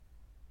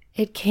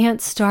It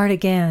can't start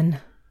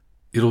again.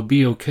 It'll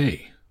be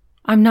okay.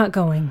 I'm not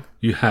going.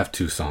 You have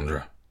to,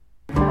 Sandra.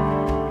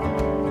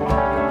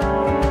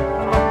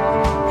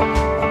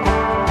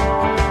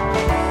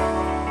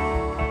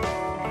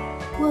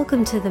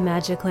 Welcome to the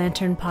Magic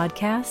Lantern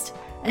Podcast,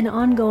 an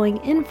ongoing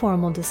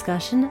informal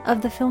discussion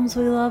of the films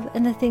we love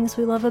and the things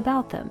we love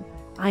about them.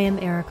 I am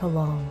Erica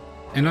Long.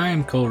 And I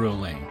am Colro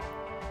Lane.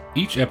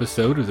 Each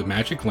episode of the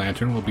Magic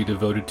Lantern will be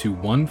devoted to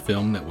one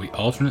film that we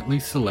alternately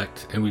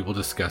select, and we will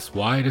discuss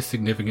why it is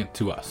significant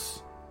to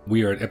us.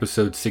 We are at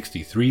episode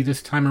 63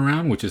 this time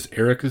around, which is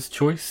Erica's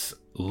choice.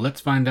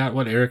 Let's find out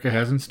what Erica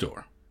has in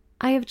store.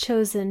 I have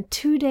chosen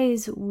 2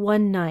 Days,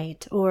 One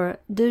Night, or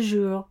Deux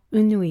Jours,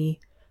 Une Nuit,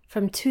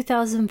 from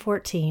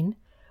 2014,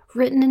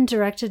 written and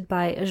directed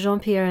by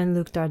Jean-Pierre and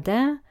Luc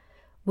Dardin,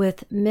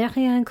 with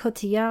Marianne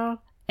Cotillard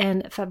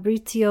and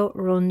Fabrizio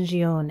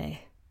Rongione.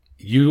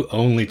 You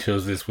only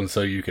chose this one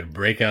so you could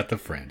break out the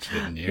French,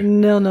 didn't you?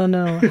 No.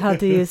 How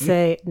do you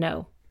say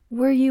no?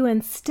 Were you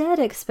instead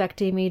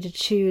expecting me to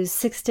choose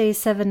 6 Days,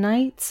 7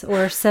 Nights,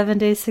 or 7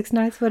 Days, 6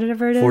 Nights,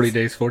 whatever it is? 40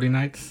 Days, 40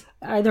 Nights?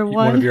 Either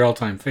one. One of your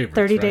all-time favorites,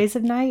 30 right? Days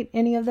of Night,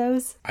 any of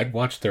those? I'd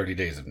watch 30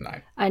 Days of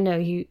Night. I know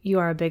you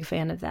are a big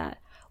fan of that.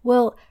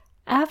 Well,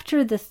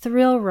 after the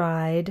thrill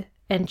ride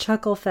and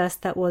chuckle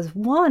fest that was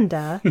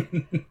Wanda,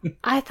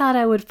 I thought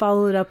I would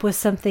follow it up with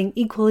something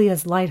equally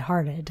as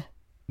lighthearted.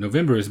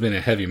 November has been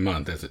a heavy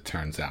month, as it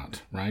turns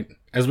out, right?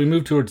 As we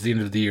move towards the end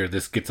of the year,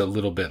 this gets a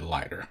little bit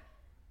lighter.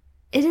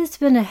 It has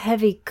been a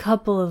heavy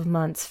couple of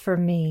months for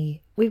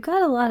me. We've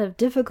got a lot of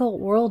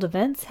difficult world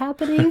events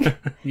happening.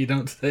 You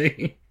don't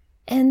say.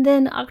 And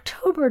then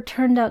October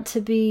turned out to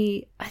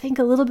be, I think,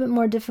 a little bit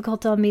more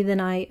difficult on me than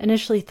I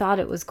initially thought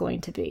it was going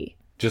to be.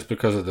 Just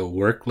because of the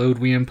workload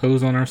we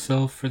impose on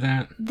ourselves for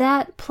that?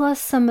 That plus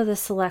some of the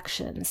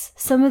selections.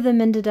 Some of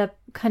them ended up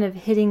kind of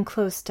hitting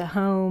close to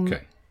home.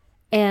 Okay.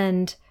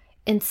 And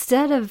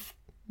instead of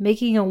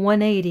making a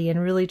 180 and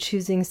really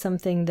choosing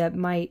something that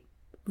might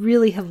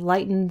really have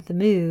lightened the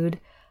mood,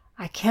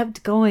 I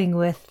kept going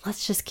with,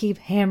 let's just keep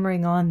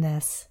hammering on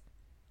this.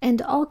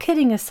 And all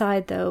kidding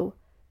aside, though,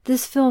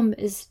 this film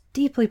is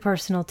deeply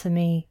personal to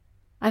me.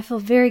 I feel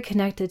very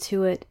connected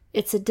to it.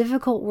 It's a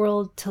difficult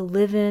world to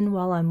live in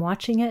while I'm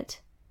watching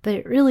it, but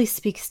it really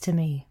speaks to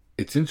me.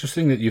 It's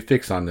interesting that you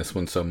fix on this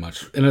one so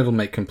much, and it'll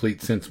make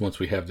complete sense once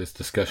we have this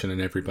discussion and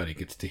everybody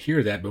gets to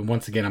hear that. But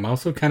once again, I'm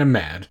also kind of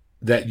mad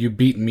that you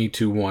beat me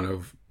to one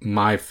of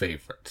my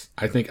favorites.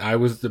 I think I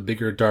was the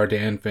bigger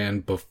Dardin fan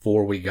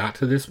before we got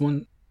to this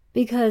one.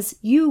 Because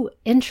you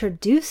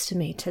introduced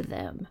me to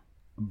them.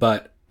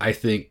 But I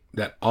think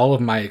that all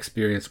of my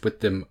experience with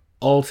them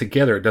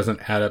altogether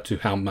doesn't add up to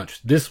how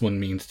much this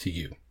one means to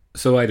you.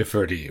 So I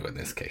defer to you in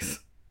this case.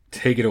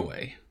 Take it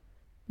away.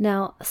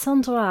 Now,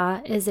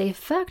 Sandra is a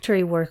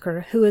factory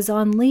worker who is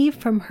on leave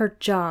from her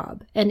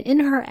job, and in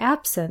her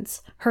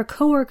absence, her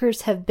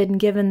coworkers have been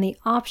given the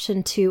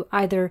option to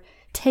either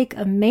take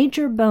a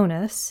major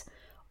bonus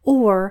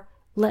or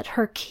let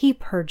her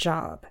keep her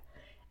job.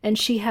 And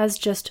she has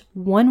just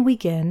one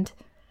weekend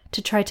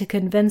to try to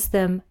convince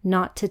them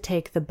not to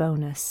take the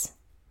bonus.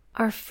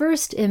 Our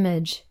first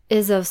image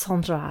is of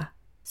Sandra,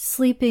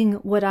 sleeping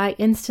what I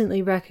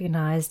instantly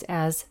recognized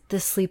as the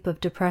sleep of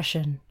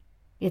depression.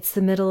 It's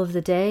the middle of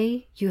the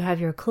day, you have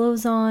your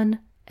clothes on,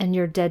 and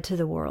you're dead to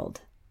the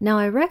world. Now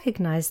I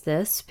recognize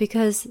this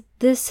because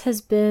this has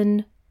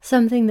been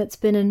something that's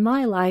been in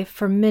my life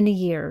for many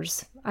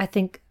years. I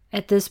think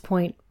at this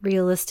point,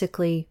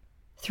 realistically,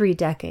 3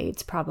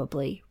 decades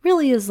probably.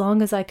 Really as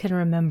long as I can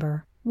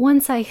remember.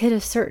 Once I hit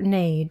a certain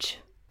age,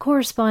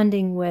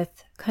 corresponding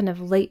with kind of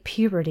late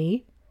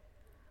puberty,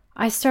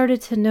 I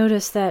started to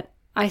notice that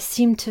I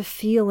seemed to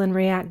feel and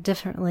react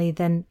differently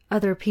than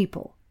other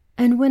people.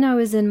 And when I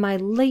was in my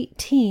late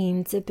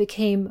teens, it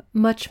became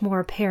much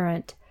more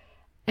apparent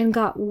and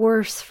got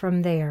worse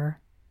from there.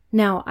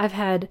 Now, I've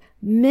had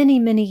many,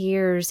 many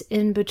years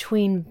in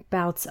between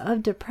bouts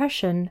of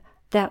depression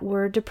that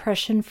were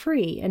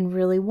depression-free and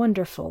really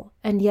wonderful.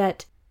 And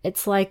yet,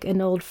 it's like an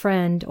old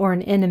friend or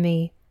an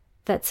enemy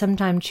that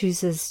sometimes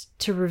chooses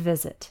to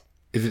revisit.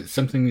 Is it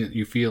something that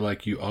you feel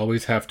like you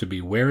always have to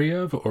be wary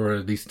of, or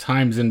are these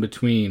times in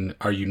between,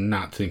 are you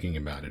not thinking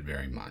about it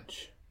very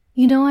much?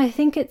 You know, I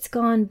think it's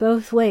gone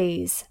both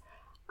ways.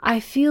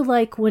 I feel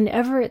like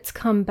whenever it's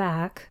come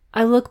back,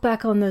 I look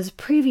back on those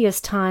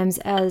previous times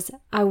as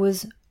I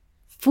was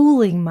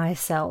fooling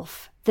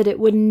myself that it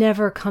would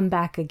never come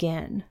back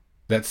again.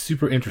 That's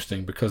super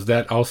interesting because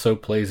that also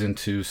plays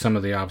into some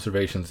of the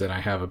observations that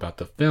I have about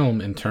the film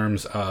in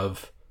terms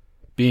of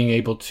being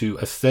able to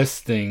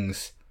assess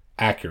things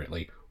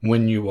accurately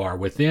when you are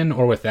within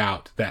or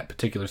without that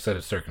particular set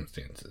of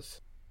circumstances.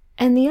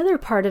 And the other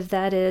part of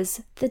that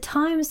is the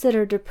times that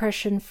are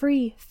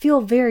depression-free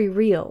feel very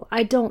real.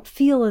 I don't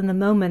feel in the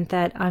moment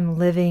that I'm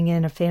living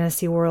in a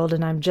fantasy world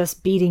and I'm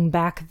just beating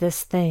back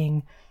this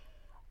thing.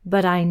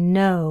 But I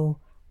know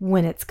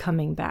when it's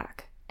coming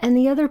back. And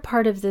the other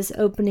part of this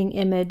opening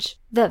image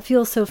that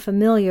feels so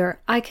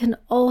familiar, I can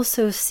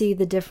also see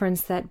the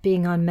difference that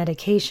being on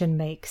medication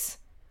makes,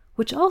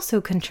 which also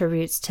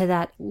contributes to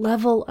that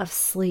level of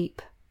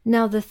sleep.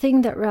 Now, the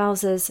thing that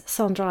rouses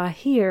Sandra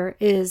here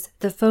is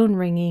the phone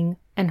ringing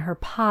and her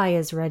pie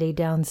is ready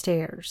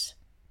downstairs.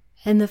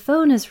 And the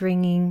phone is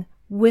ringing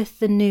with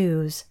the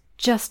news,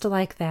 just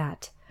like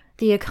that.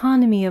 The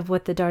economy of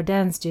what the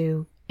Dardennes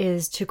do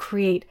is to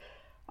create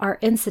our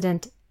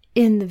incident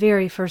in the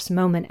very first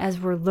moment as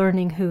we're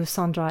learning who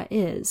Sandra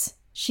is.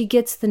 She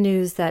gets the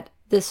news that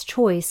this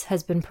choice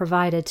has been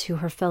provided to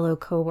her fellow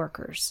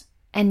co-workers.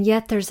 And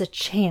yet there's a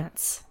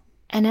chance.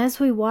 And as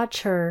we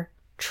watch her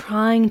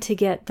trying to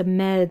get the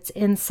meds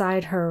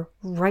inside her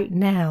right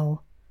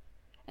now,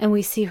 and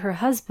we see her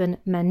husband,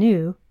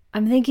 Manu,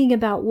 I'm thinking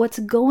about what's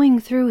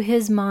going through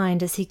his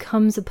mind as he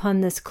comes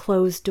upon this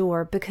closed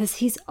door, because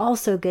he's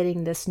also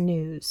getting this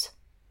news.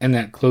 And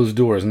that closed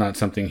door is not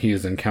something he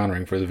is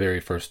encountering for the very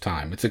first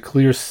time. It's a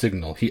clear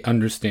signal. He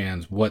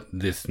understands what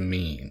this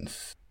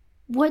means.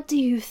 What do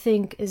you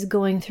think is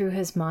going through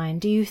his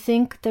mind? Do you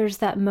think there's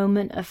that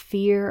moment of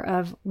fear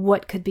of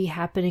what could be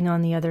happening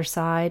on the other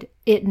side?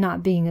 It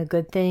not being a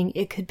good thing.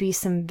 It could be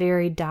some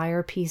very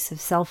dire piece of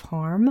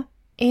self-harm.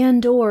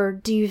 And or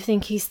do you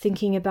think he's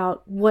thinking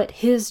about what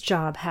his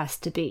job has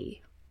to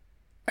be?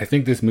 I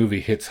think this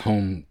movie hits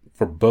home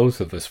for both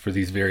of us for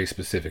these very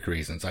specific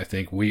reasons. I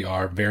think we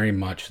are very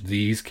much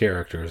these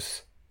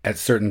characters at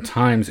certain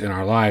times in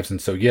our lives.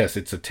 And so, yes,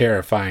 it's a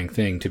terrifying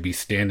thing to be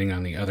standing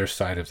on the other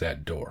side of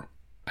that door.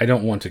 I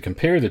don't want to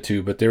compare the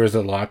two, but there is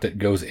a lot that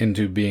goes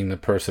into being the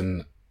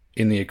person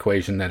in the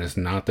equation that is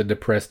not the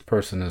depressed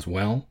person as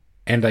well.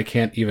 And I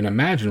can't even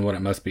imagine what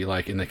it must be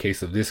like in the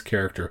case of this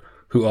character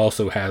who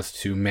also has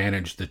to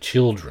manage the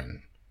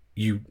children.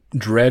 You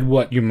dread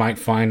what you might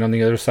find on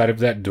the other side of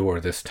that door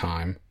this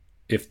time.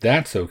 If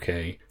that's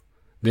okay,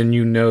 then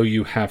you know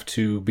you have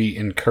to be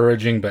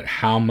encouraging, but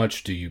how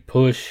much do you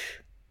push?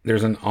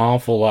 There's an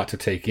awful lot to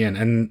take in,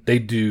 and they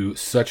do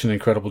such an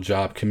incredible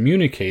job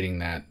communicating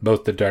that,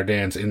 both the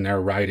Dardennes in their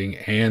writing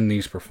and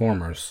these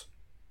performers.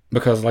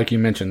 Because, like you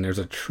mentioned, there's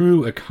a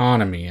true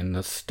economy in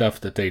the stuff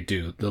that they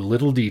do, the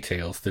little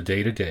details, the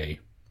day-to-day.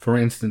 For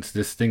instance,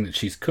 this thing that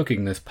she's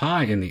cooking, this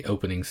pie in the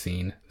opening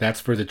scene, that's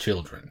for the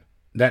children.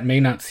 That may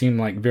not seem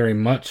like very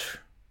much,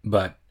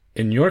 but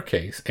in your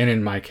case, and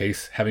in my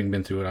case, having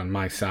been through it on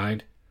my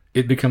side,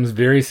 it becomes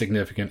very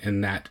significant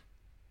in that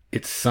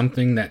it's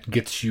something that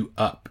gets you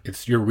up.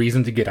 It's your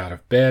reason to get out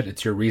of bed.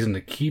 It's your reason to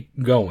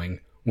keep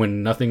going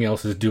when nothing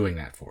else is doing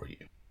that for you.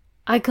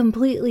 I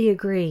completely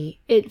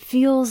agree. It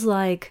feels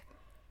like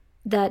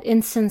that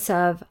instance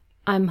of,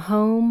 I'm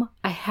home,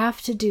 I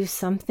have to do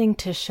something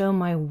to show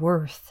my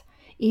worth,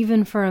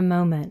 even for a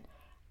moment.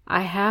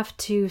 I have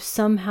to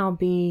somehow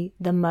be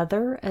the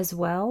mother as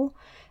well.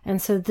 And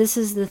so this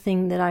is the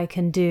thing that I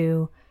can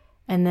do,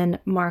 and then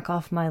mark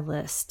off my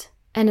list.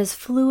 And as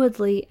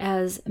fluidly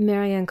as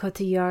Marion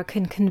Cotillard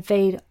can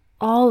convey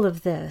all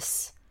of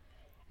this,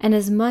 and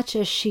as much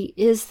as she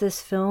is this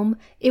film,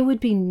 it would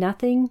be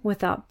nothing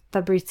without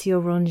Fabrizio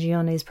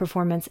Rongione's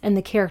performance and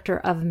the character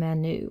of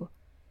Manu.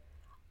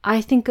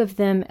 I think of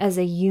them as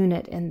a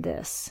unit in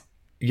this.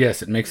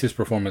 Yes, it makes his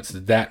performance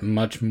that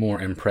much more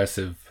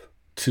impressive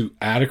to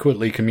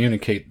adequately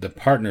communicate the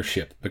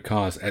partnership,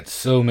 because at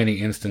so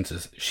many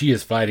instances, she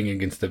is fighting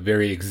against the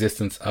very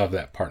existence of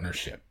that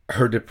partnership.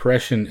 Her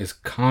depression is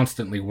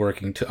constantly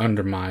working to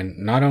undermine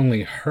not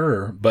only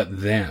her,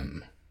 but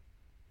them.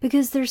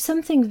 Because there's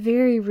something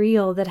very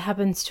real that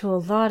happens to a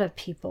lot of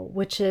people,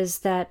 which is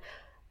that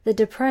the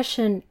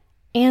depression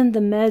and the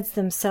meds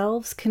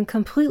themselves can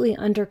completely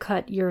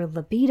undercut your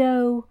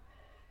libido,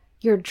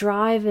 your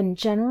drive in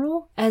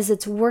general, as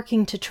it's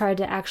working to try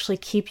to actually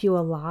keep you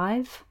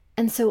alive.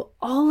 And so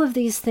all of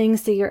these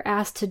things that you're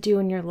asked to do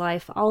in your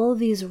life, all of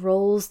these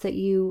roles that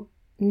you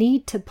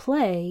need to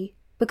play,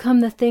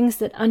 become the things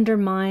that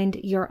undermine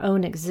your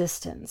own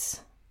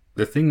existence.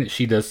 The thing that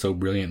she does so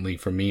brilliantly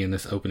for me in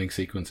this opening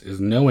sequence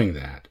is knowing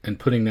that and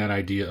putting that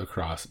idea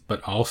across,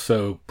 but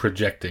also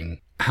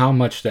projecting how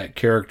much that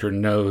character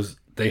knows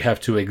they have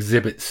to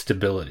exhibit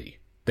stability.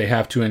 They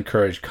have to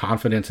encourage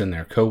confidence in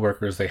their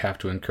coworkers. They have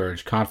to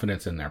encourage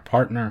confidence in their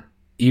partner,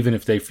 even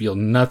if they feel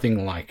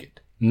nothing like it.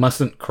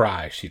 Mustn't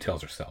cry, she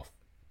tells herself.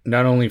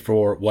 Not only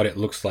for what it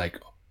looks like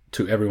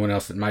to everyone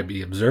else that might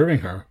be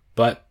observing her,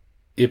 but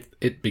if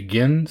it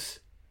begins,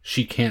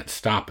 she can't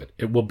stop it.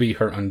 It will be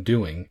her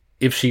undoing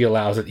if she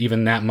allows it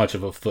even that much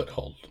of a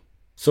foothold.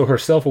 So her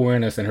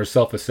self-awareness and her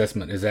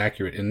self-assessment is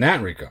accurate in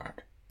that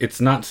regard. It's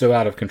not so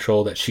out of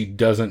control that she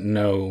doesn't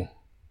know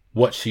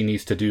what she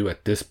needs to do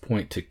at this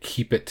point to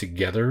keep it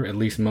together, at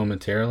least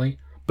momentarily.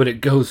 But it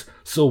goes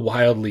so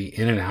wildly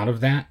in and out of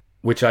that,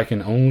 which I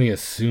can only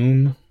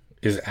assume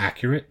is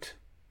accurate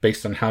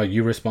based on how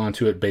you respond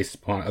to it, based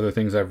upon other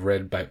things I've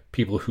read by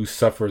people who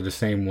suffer the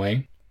same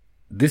way.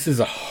 This is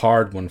a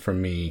hard one for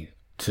me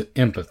to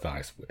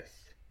empathize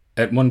with.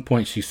 At one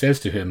point she says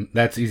to him,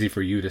 "That's easy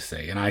for you to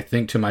say." And I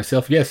think to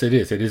myself, yes, it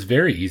is. It is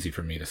very easy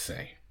for me to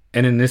say.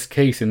 And in this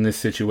case, in this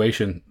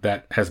situation,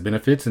 that has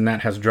benefits and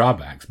that has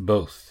drawbacks,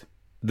 both.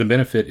 The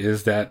benefit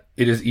is that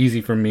it is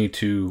easy for me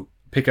to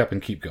pick up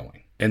and keep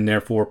going. and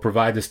therefore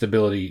provide the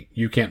stability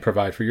you can't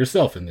provide for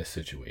yourself in this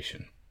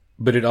situation.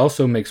 But it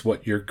also makes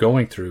what you're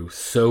going through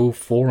so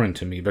foreign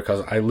to me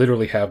because I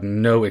literally have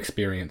no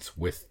experience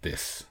with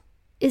this.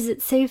 Is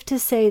it safe to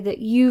say that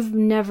you've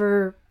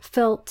never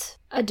felt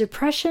a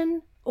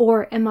depression,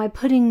 or am I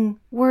putting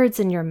words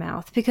in your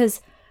mouth?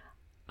 Because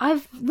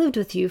I've lived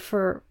with you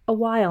for a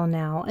while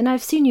now, and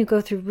I've seen you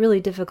go through really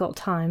difficult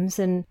times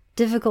and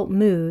difficult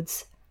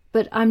moods,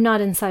 but I'm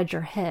not inside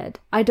your head.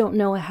 I don't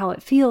know how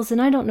it feels,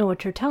 and I don't know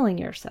what you're telling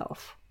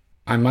yourself.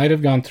 I might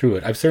have gone through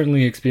it. I've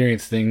certainly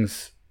experienced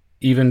things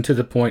even to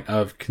the point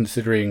of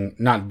considering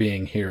not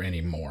being here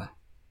anymore.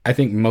 I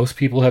think most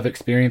people have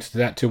experienced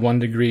that to one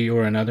degree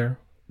or another.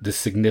 The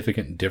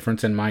significant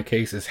difference in my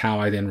case is how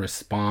I then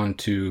respond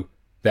to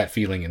that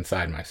feeling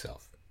inside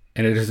myself.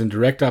 And it is in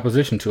direct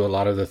opposition to a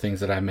lot of the things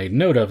that I made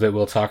note of that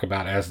we'll talk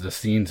about as the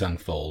scenes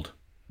unfold.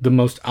 The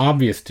most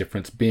obvious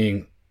difference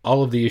being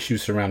all of the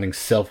issues surrounding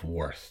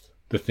self-worth,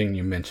 the thing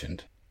you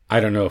mentioned. I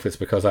don't know if it's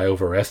because I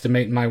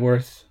overestimate my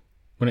worth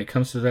when it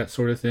comes to that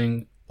sort of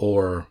thing,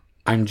 or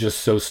I'm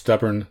just so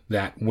stubborn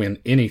that when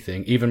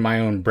anything, even my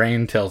own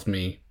brain tells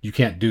me, you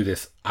can't do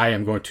this, I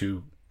am going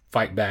to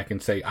fight back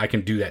and say, I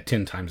can do that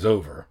 10 times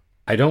over.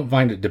 I don't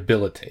find it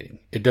debilitating.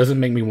 It doesn't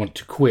make me want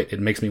to quit. It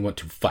makes me want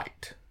to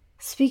fight.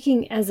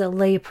 Speaking as a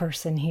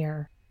layperson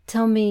here,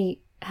 tell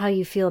me how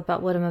you feel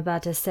about what I'm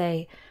about to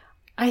say.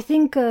 I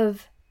think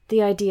of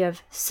the idea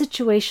of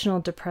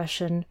situational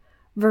depression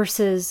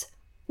versus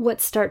what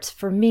starts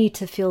for me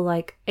to feel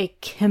like a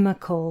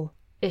chemical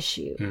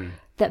issue.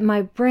 That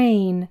my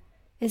brain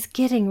is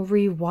getting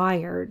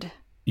rewired.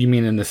 You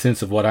mean in the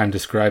sense of what I'm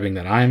describing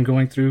that I'm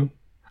going through?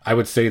 I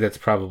would say that's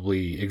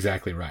probably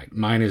exactly right.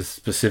 Mine is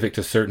specific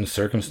to certain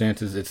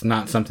circumstances. It's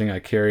not something I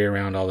carry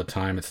around all the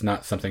time. It's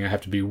not something I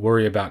have to be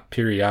worried about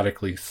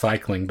periodically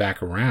cycling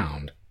back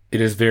around.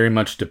 It is very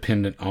much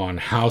dependent on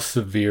how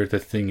severe the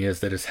thing is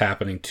that is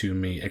happening to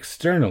me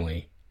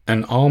externally.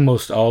 And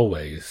almost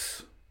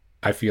always,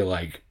 I feel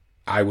like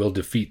I will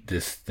defeat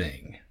this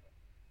thing.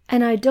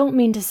 And I don't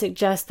mean to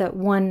suggest that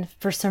one,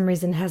 for some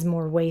reason, has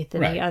more weight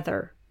than Right. the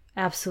other.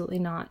 Absolutely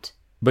not.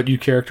 But you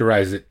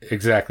characterize it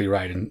exactly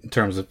right in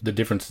terms of the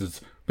differences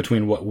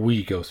between what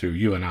we go through,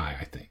 you and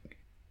I think.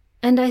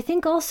 And I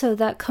think also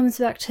that comes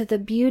back to the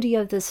beauty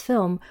of this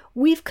film.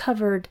 We've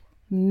covered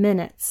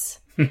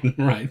minutes.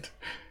 Right.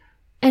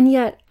 And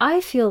yet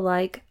I feel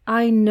like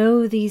I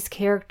know these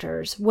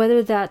characters,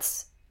 whether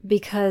that's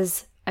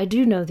because I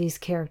do know these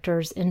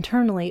characters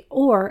internally,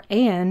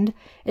 and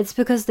it's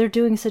because they're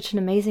doing such an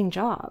amazing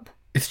job.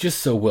 It's just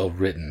so well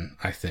written,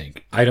 I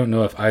think. I don't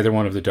know if either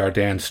one of the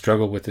Dardans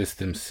struggle with this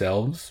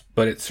themselves,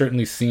 but it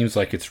certainly seems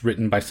like it's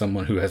written by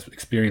someone who has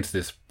experienced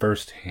this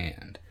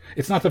firsthand.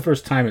 It's not the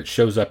first time it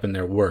shows up in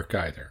their work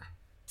either.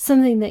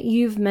 Something that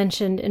you've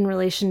mentioned in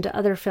relation to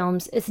other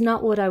films, it's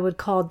not what I would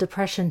call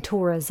depression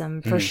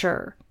tourism, for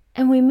sure.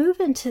 And we move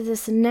into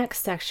this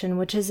next section,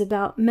 which is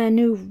about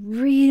Manu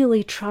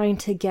really trying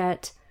to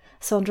get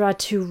Sandra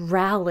to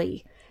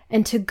rally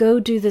and to go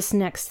do this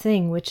next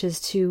thing, which is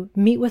to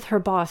meet with her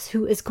boss,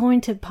 who is going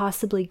to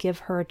possibly give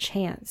her a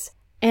chance.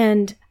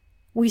 And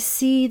we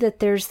see that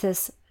there's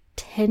this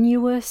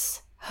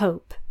tenuous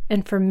hope.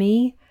 And for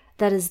me,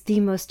 that is the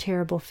most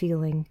terrible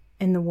feeling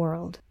in the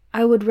world.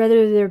 I would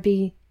rather there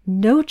be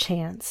no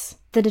chance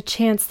than a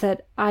chance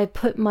that I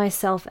put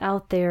myself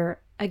out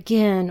there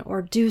again,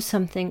 or do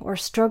something, or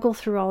struggle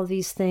through all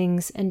these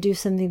things and do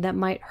something that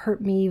might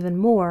hurt me even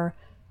more,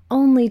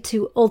 only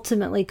to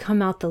ultimately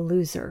come out the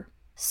loser.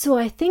 So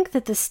I think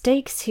that the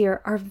stakes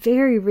here are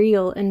very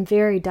real and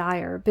very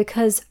dire,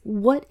 because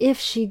what if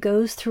she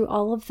goes through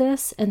all of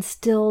this and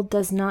still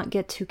does not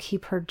get to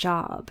keep her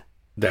job?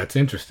 That's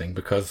interesting,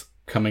 because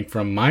coming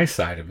from my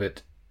side of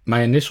it,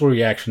 my initial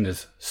reaction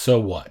is, so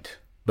what?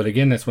 But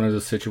again, that's one of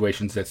those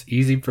situations that's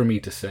easy for me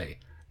to say.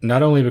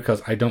 Not only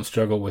because I don't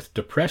struggle with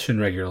depression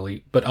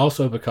regularly, but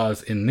also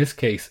because in this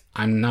case,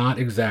 I'm not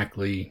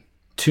exactly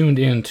tuned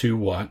into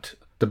what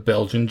the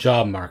Belgian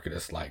job market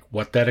is like,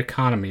 what that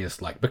economy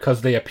is like,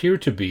 because they appear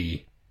to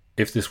be,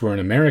 if this were an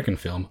American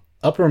film,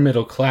 upper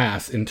middle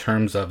class in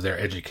terms of their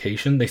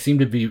education. They seem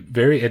to be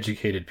very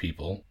educated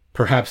people,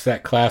 perhaps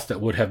that class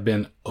that would have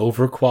been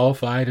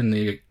overqualified in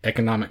the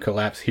economic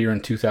collapse here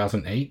in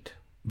 2008.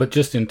 But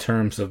just in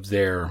terms of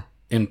their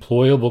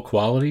employable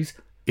qualities,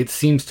 it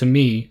seems to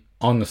me,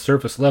 on the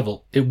surface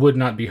level, it would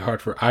not be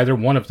hard for either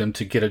one of them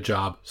to get a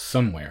job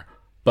somewhere.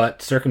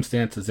 But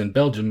circumstances in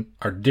Belgium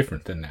are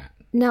different than that.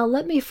 Now,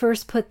 let me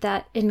first put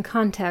that in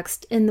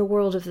context in the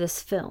world of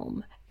this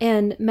film.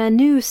 And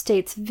Manu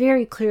states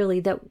very clearly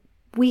that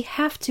we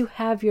have to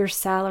have your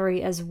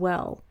salary as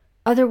well.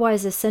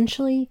 Otherwise,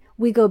 essentially,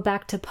 we go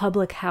back to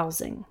public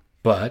housing.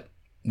 But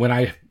when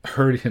I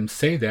heard him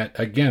say that,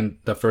 again,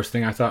 the first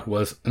thing I thought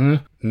was,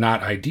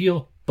 not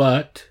ideal,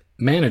 but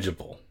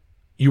manageable.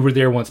 You were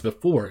there once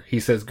before, he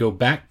says go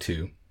back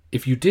to.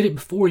 If you did it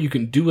before, you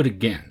can do it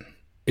again.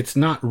 It's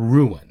not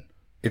ruin.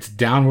 It's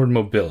downward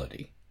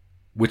mobility,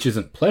 which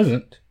isn't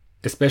pleasant,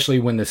 especially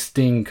when the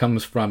sting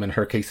comes from, in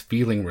her case,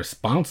 feeling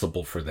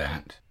responsible for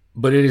that.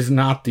 But it is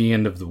not the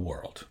end of the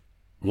world.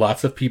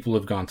 Lots of people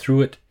have gone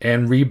through it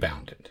and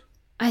rebounded.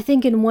 I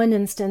think in one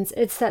instance,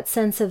 it's that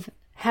sense of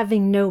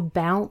having no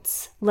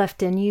bounce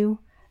left in you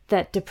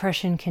that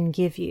depression can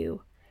give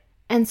you.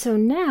 And so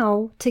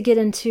now, to get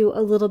into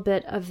a little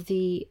bit of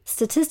the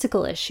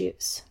statistical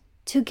issues,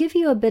 to give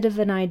you a bit of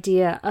an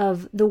idea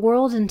of the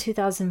world in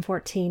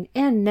 2014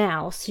 and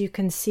now, so you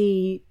can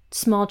see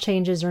small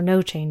changes or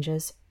no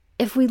changes.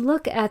 If we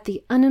look at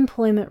the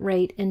unemployment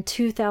rate in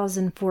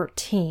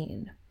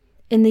 2014,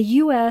 in the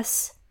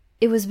US,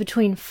 it was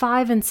between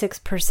 5 and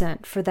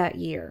 6% for that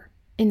year.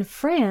 In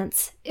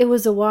France, it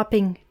was a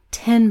whopping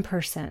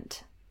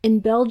 10%. In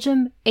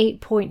Belgium,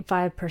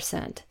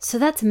 8.5%. So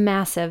that's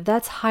massive.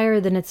 That's higher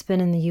than it's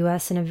been in the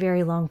US in a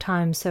very long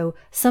time. So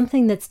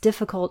something that's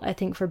difficult, I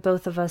think, for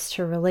both of us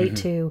to relate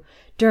to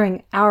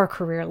during our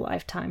career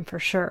lifetime, for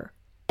sure.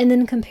 And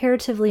then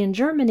comparatively in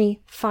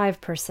Germany,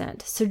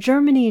 5%. So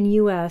Germany and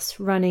US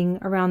running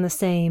around the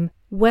same.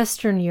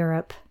 Western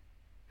Europe,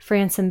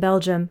 France and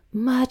Belgium,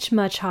 much,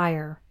 much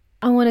higher.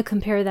 I want to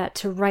compare that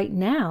to right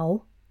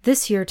now,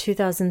 this year,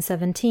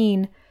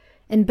 2017.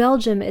 In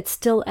Belgium, it's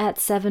still at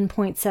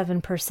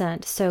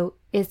 7.7%, so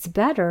it's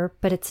better,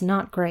 but it's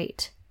not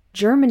great.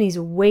 Germany's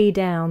way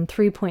down,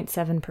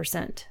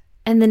 3.7%.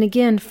 And then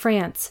again,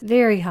 France,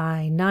 very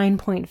high,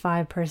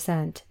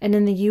 9.5%. And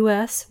in the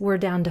US, we're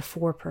down to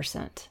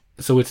 4%.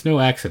 So it's no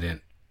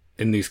accident,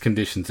 in these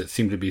conditions that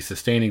seem to be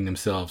sustaining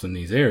themselves in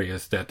these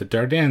areas, that the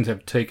Dardennes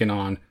have taken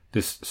on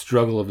this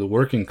struggle of the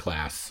working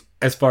class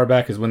as far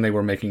back as when they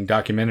were making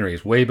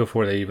documentaries, way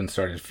before they even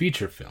started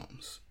feature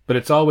films. But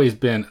it's always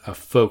been a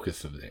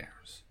focus of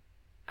theirs.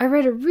 I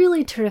read a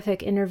really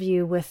terrific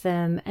interview with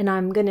them, and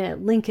I'm going to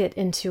link it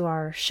into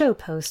our show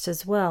post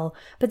as well.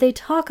 But they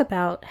talk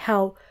about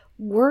how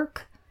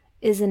work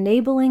is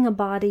enabling a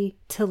body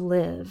to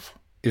live.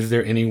 Is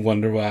there any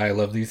wonder why I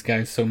love these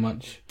guys so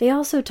much? They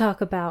also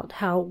talk about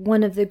how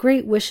one of the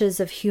great wishes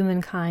of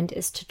humankind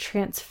is to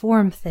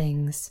transform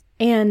things.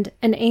 And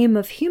an aim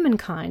of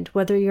humankind,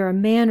 whether you're a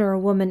man or a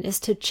woman, is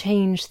to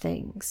change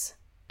things.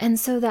 And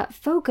so that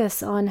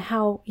focus on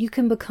how you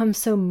can become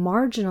so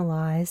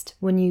marginalized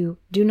when you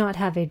do not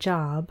have a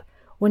job,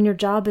 when your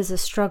job is a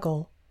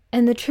struggle,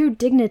 and the true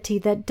dignity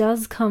that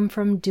does come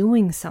from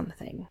doing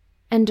something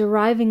and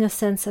deriving a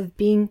sense of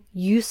being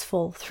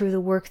useful through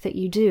the work that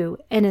you do.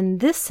 And in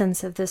this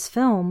sense of this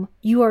film,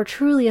 you are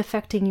truly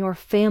affecting your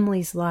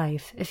family's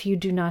life if you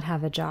do not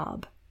have a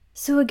job.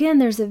 So again,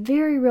 there's a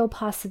very real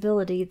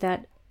possibility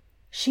that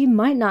she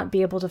might not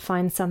be able to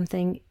find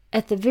something,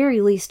 at the very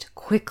least,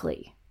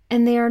 quickly.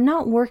 And they are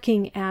not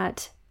working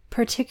at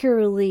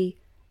particularly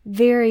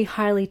very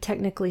highly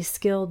technically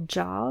skilled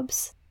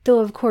jobs. Though,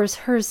 of course,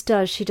 hers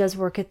does. She does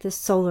work at this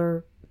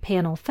solar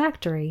panel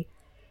factory.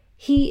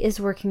 He is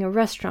working a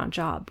restaurant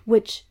job,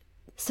 which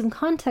some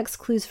context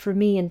clues for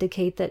me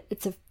indicate that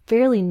it's a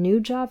fairly new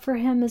job for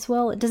him as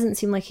well. It doesn't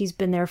seem like he's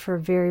been there for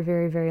a very,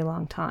 very, very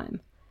long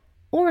time.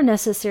 Or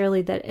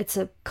necessarily that it's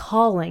a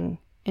calling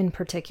in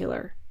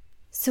particular.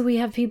 So we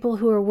have people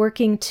who are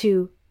working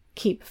to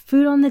keep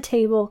food on the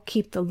table,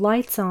 keep the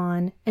lights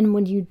on, and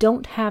when you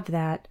don't have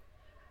that,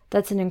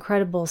 that's an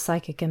incredible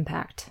psychic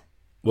impact.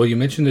 Well, you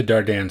mentioned the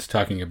Dardennes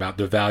talking about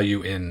the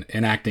value in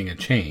enacting a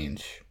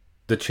change.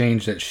 The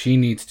change that she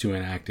needs to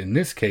enact in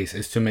this case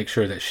is to make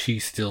sure that she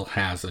still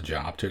has a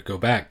job to go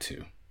back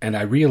to. And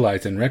I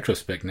realize in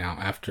retrospect now,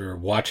 after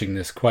watching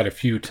this quite a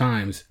few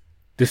times,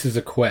 this is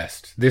a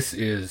quest. This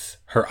is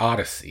her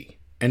odyssey.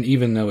 And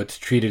even though it's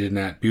treated in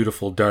that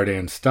beautiful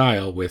Dardenne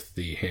style with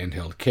the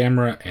handheld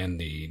camera and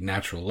the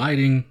natural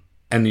lighting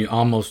and the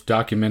almost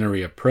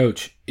documentary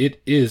approach,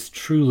 it is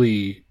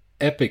truly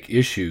epic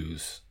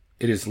issues.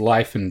 It is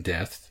life and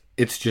death.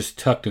 It's just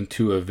tucked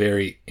into a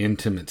very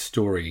intimate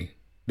story.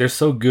 They're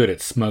so good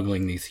at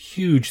smuggling these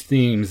huge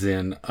themes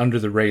in under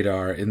the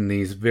radar in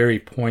these very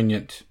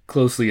poignant,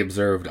 closely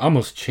observed,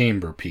 almost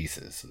chamber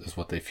pieces is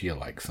what they feel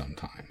like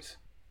sometimes.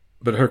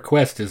 But her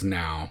quest is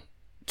now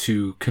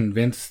to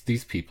convince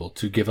these people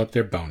to give up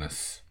their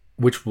bonus,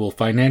 which will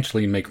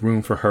financially make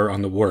room for her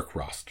on the work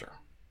roster.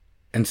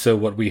 And so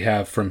what we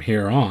have from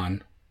here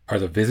on are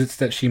the visits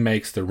that she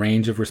makes, the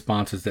range of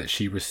responses that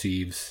she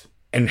receives,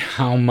 and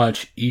how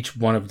much each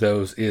one of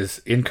those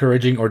is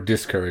encouraging or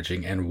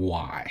discouraging and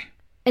why.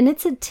 And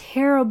it's a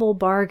terrible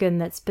bargain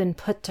that's been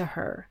put to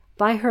her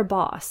by her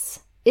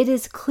boss. It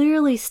is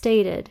clearly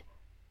stated,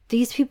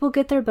 these people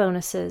get their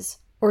bonuses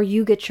or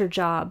you get your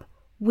job.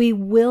 We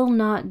will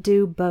not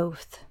do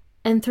both.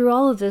 And through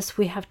all of this,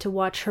 we have to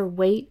watch her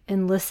wait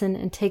and listen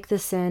and take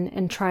this in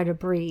and try to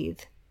breathe.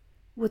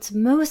 What's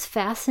most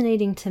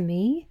fascinating to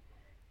me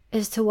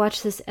is to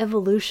watch this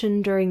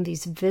evolution during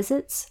these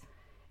visits.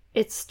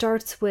 It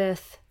starts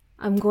with,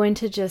 I'm going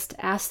to just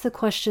ask the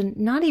question,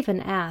 not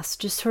even ask,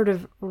 just sort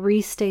of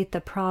restate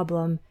the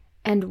problem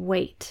and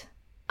wait.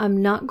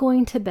 I'm not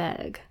going to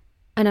beg,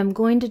 and I'm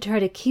going to try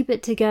to keep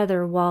it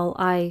together while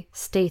I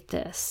state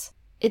this.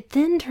 It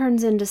then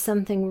turns into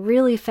something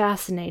really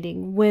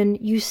fascinating when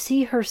you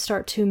see her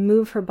start to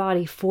move her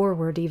body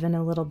forward even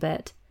a little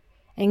bit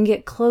and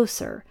get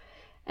closer.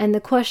 And the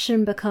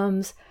question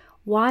becomes,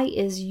 why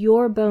is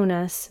your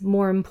bonus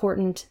more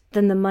important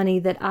than the money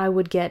that I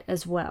would get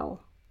as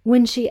well?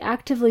 When she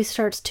actively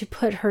starts to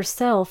put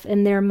herself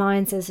in their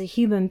minds as a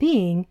human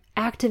being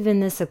active in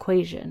this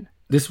equation.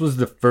 This was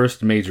the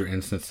first major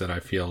instance that I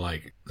feel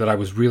like that I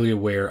was really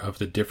aware of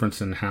the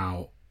difference in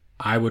how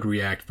I would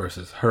react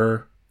versus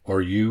her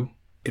or you.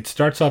 It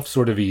starts off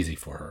sort of easy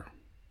for her,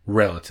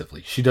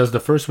 relatively. She does the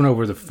first one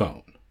over the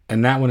phone,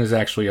 and that one is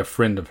actually a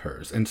friend of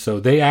hers. And so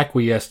they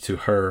acquiesce to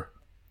her,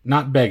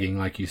 not begging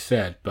like you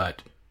said,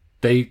 but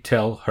they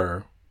tell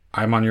her,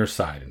 I'm on your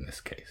side in this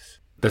case.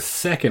 The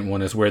second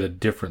one is where the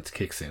difference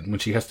kicks in, when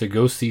she has to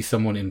go see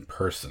someone in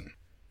person.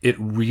 It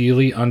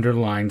really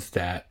underlines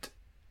that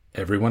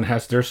everyone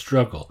has their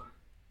struggle.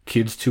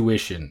 Kids'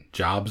 tuition,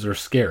 jobs are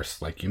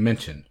scarce, like you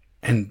mentioned.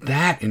 And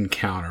that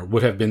encounter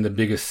would have been the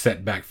biggest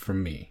setback for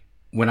me.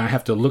 When I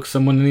have to look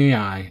someone in the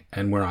eye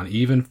and we're on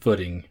even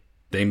footing,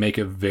 they make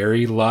a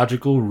very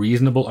logical,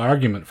 reasonable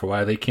argument for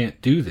why they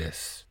can't do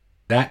this.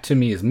 That to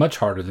me is much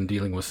harder than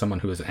dealing with someone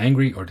who is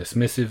angry or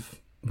dismissive.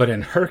 But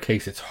in her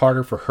case, it's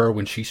harder for her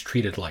when she's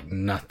treated like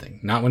nothing,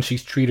 not when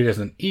she's treated as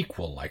an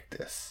equal like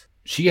this.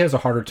 She has a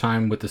harder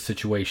time with the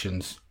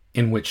situations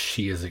in which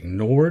she is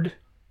ignored.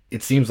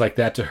 It seems like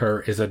that to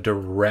her is a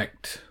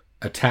direct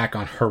attack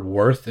on her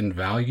worth and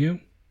value.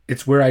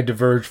 It's where I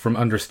diverge from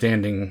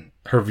understanding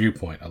her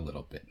viewpoint a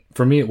little bit.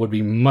 For me, it would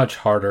be much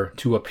harder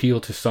to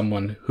appeal to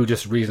someone who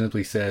just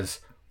reasonably says,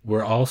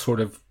 we're all sort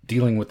of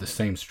dealing with the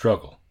same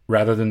struggle,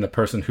 rather than the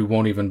person who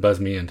won't even buzz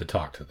me in to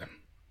talk to them.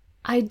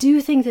 I do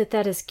think that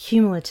that is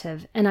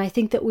cumulative, and I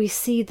think that we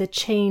see the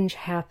change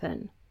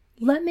happen.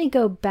 Let me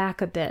go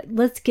back a bit.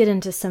 Let's get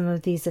into some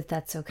of these if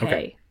that's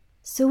okay.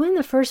 So in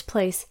the first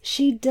place,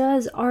 she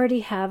does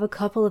already have a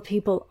couple of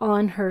people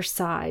on her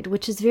side,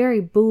 which is very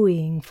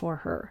buoying for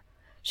her.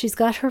 She's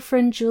got her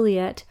friend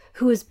Juliet,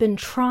 who has been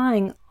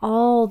trying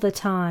all the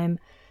time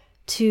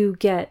to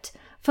get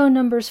phone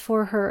numbers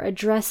for her,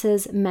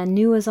 addresses.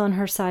 Manu is on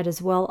her side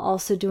as well,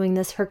 also doing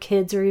this. Her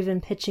kids are even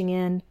pitching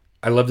in.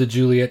 I love the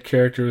Juliet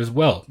character as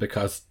well,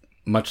 because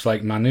much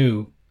like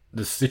Manu,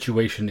 the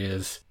situation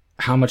is,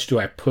 how much do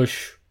I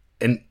push?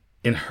 And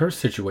in her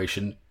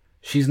situation,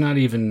 she's not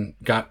even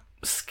got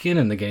skin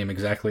in the game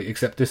exactly,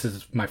 except this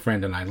is my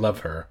friend and I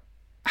love her.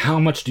 How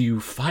much do you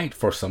fight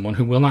for someone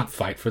who will not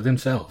fight for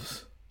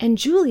themselves? And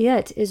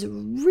Juliet is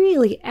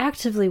really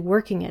actively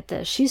working at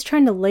this. She's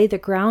trying to lay the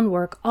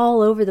groundwork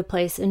all over the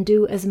place and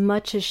do as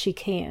much as she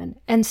can.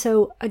 And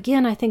so,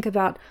 again, I think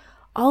about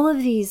all of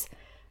these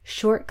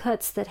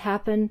shortcuts that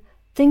happen,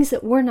 things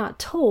that we're not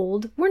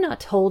told. We're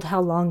not told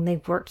how long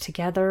they've worked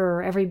together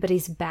or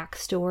everybody's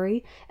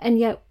backstory, and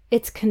yet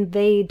it's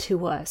conveyed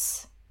to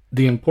us.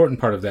 The important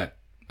part of that,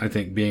 I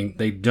think, being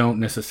they don't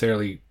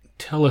necessarily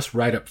tell us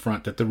right up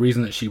front that the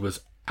reason that she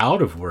was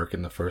out of work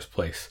in the first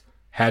place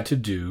had to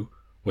do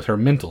with her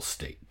mental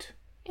state.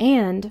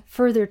 And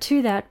further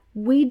to that,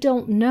 we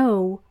don't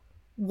know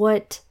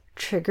what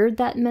triggered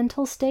that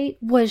mental state.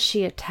 Was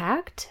she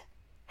attacked?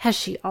 Has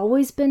she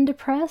always been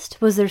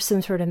depressed? Was there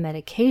some sort of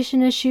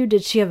medication issue?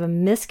 Did she have a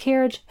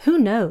miscarriage? Who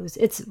knows?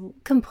 It's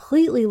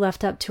completely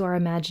left up to our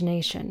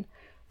imagination.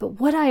 But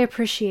what I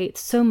appreciate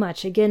so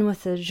much, again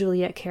with the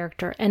Juliet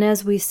character, and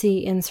as we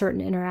see in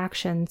certain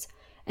interactions,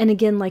 and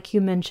again, like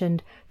you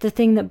mentioned, the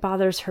thing that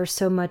bothers her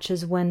so much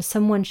is when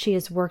someone she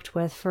has worked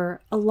with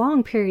for a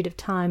long period of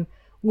time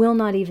will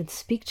not even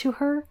speak to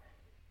her.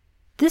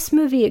 This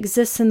movie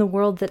exists in the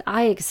world that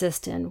I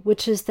exist in,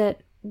 which is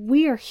that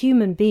we are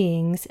human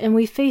beings and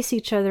we face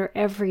each other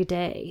every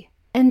day.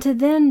 And to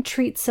then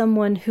treat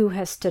someone who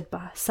has stood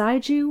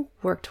beside you,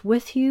 worked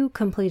with you,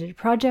 completed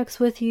projects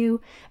with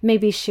you,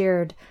 maybe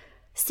shared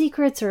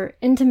secrets or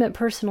intimate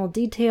personal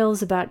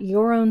details about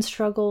your own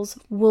struggles,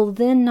 will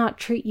then not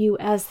treat you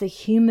as the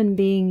human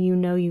being you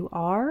know you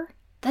are?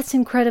 That's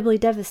incredibly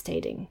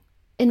devastating.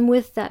 And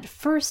with that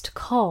first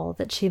call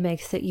that she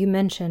makes that you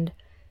mentioned,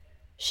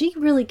 she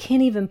really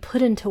can't even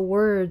put into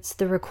words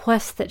the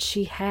request that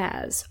she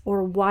has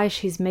or why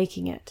she's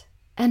making it.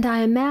 And I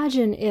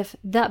imagine if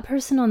that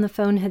person on the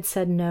phone had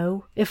said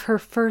no, if her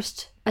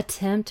first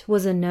attempt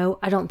was a no,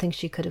 I don't think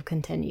she could have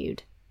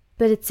continued.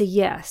 But it's a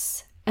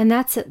yes, and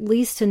that's at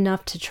least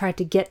enough to try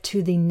to get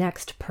to the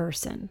next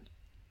person.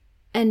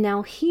 And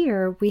now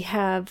here we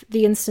have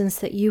the instance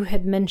that you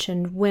had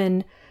mentioned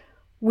when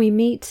we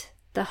meet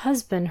the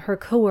husband, her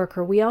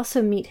coworker, we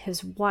also meet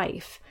his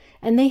wife,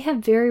 and they have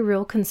very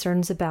real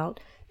concerns about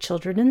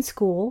children in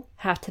school,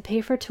 have to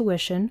pay for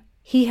tuition.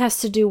 He has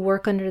to do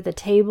work under the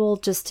table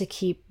just to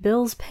keep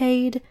bills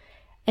paid.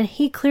 And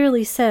he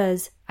clearly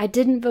says, I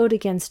didn't vote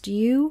against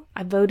you,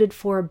 I voted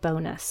for a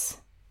bonus.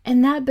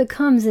 And that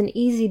becomes an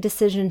easy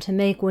decision to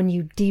make when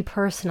you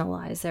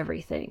depersonalize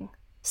everything.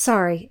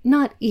 Sorry,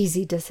 not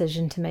easy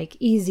decision to make,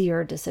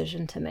 easier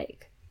decision to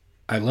make.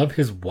 I love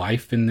his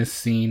wife in this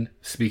scene,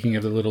 speaking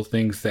of the little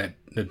things that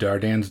the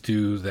Dardans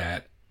do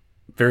that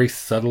very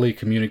subtly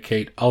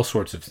communicate all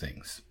sorts of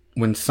things.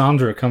 When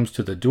Sandra comes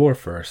to the door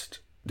first,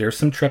 there's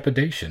some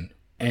trepidation,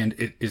 and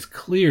it is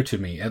clear to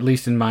me, at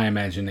least in my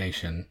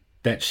imagination,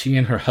 that she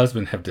and her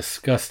husband have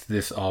discussed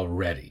this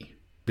already.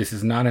 This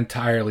is not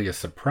entirely a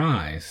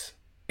surprise,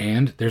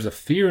 and there's a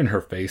fear in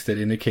her face that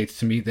indicates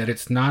to me that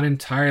it's not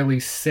entirely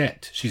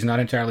set. She's not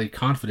entirely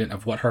confident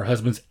of what her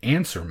husband's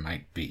answer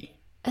might be.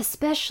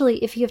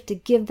 Especially if you have to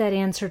give that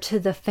answer to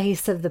the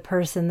face of the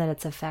person that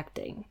it's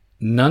affecting.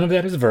 None of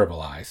that is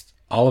verbalized.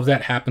 All of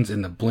that happens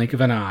in the blink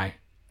of an eye,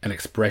 an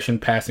expression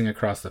passing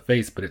across the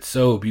face, but it's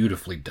so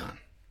beautifully done.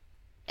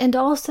 And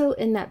also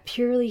in that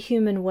purely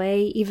human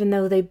way, even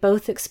though they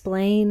both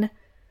explain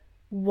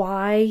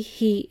why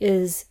he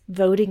is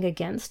voting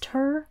against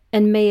her,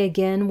 and may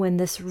again when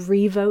this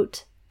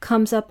revote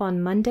comes up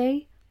on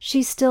Monday,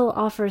 she still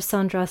offers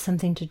Sandra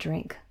something to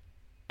drink.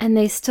 And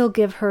they still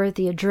give her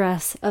the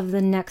address of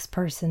the next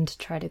person to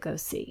try to go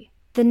see.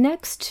 The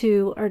next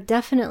two are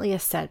definitely a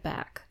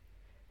setback.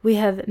 We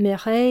have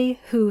Mireille,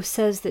 who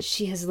says that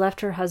she has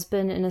left her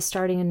husband and is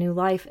starting a new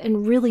life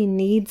and really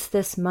needs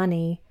this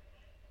money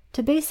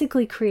to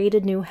basically create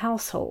a new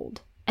household,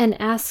 and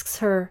asks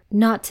her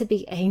not to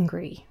be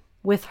angry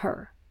with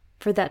her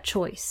for that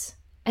choice.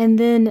 And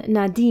then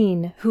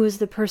Nadine, who is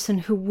the person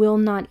who will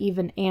not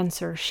even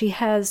answer. She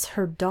has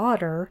her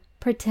daughter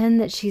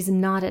pretend that she's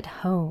not at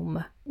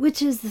home,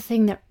 which is the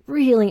thing that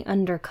really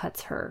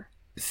undercuts her.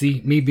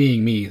 See, me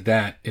being me,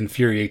 that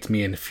infuriates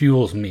me and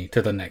fuels me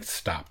to the next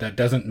stop. That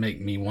doesn't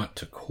make me want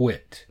to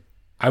quit.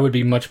 I would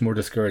be much more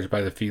discouraged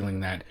by the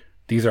feeling that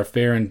these are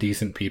fair and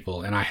decent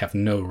people and I have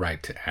no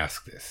right to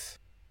ask this.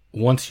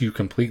 Once you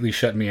completely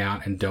shut me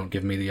out and don't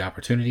give me the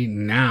opportunity,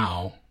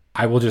 now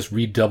I will just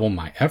redouble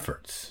my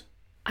efforts.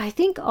 I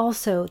think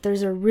also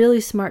there's a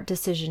really smart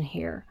decision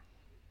here.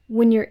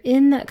 When you're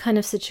in that kind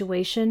of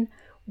situation,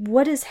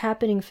 what is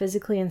happening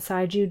physically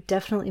inside you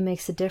definitely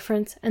makes a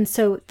difference. And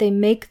so they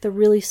make the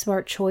really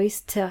smart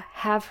choice to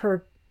have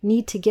her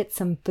need to get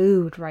some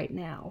food right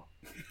now.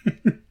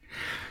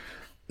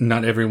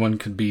 Not everyone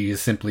could be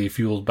as simply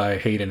fueled by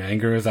hate and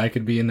anger as I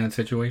could be in that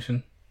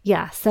situation.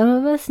 Yeah, some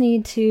of us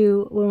need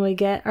to, when we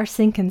get our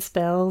sinking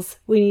spells,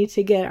 we need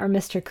to get our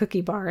Mr.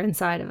 Cookie Bar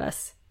inside of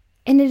us.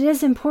 And it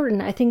is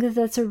important. I think that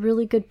that's a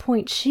really good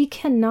point.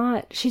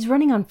 She's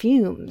running on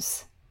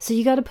fumes. So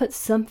you got to put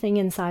something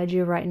inside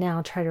you right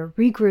now, try to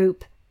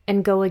regroup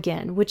and go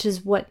again, which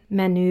is what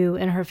Manu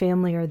and her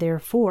family are there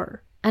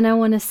for. And I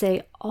want to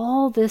say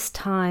all this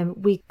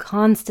time, we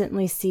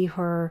constantly see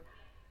her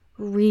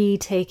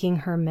retaking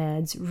her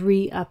meds,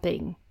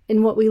 re-upping.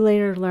 And what we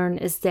later learn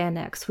is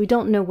Xanax. We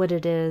don't know what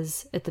it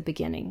is at the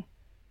beginning.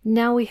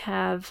 Now we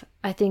have,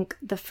 I think,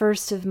 the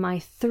first of my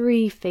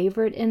 3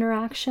 favorite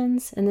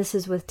interactions, and this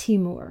is with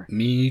Timur.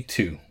 Me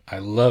too. I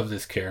love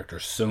this character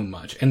so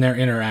much, and their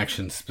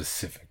interactions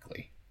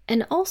specifically.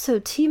 And also,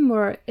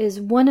 Timur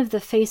is one of the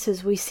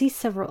faces, we see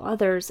several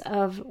others,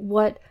 of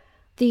what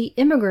the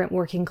immigrant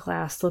working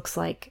class looks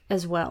like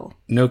as well.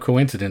 No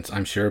coincidence,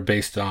 I'm sure,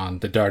 based on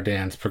the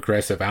Dardans'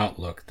 progressive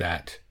outlook,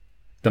 that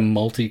the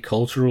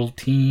multicultural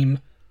team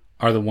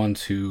are the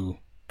ones who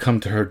come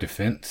to her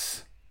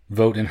defense,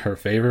 vote in her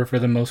favor for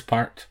the most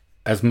part.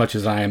 As much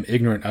as I am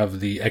ignorant of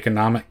the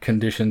economic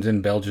conditions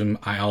in Belgium,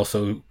 I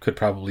also could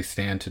probably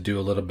stand to do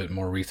a little bit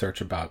more research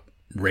about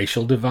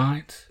racial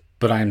divides.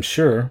 But I am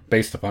sure,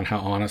 based upon how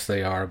honest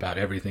they are about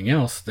everything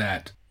else,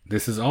 that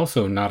this is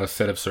also not a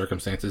set of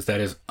circumstances that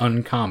is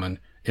uncommon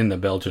in the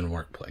Belgian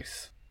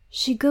workplace.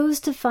 She goes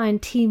to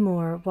find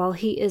Timur while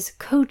he is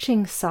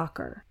coaching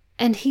soccer.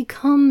 And he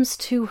comes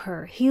to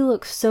her. He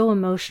looks so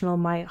emotional,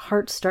 my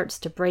heart starts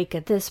to break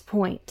at this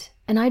point.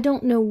 And I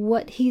don't know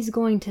what he's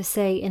going to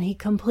say, and he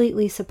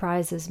completely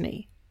surprises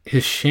me.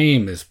 His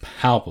shame is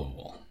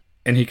palpable,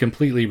 and he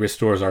completely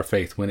restores our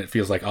faith when it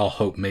feels like all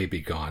hope may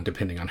be gone,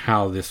 depending on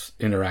how this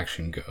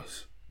interaction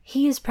goes.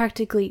 He is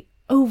practically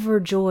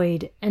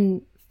overjoyed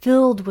and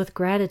filled with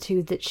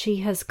gratitude that she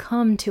has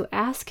come to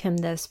ask him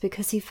this,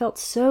 because he felt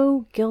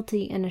so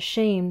guilty and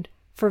ashamed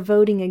for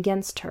voting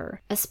against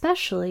her,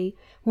 especially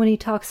when he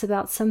talks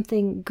about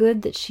something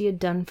good that she had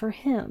done for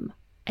him.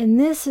 And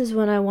this is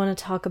when I want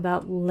to talk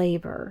about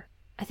labor.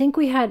 I think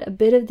we had a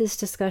bit of this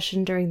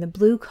discussion during the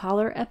blue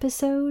collar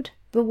episode,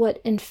 but what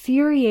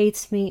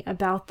infuriates me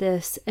about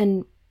this,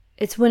 and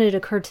it's when it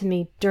occurred to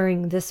me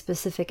during this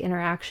specific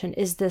interaction,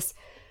 is this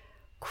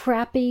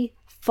crappy,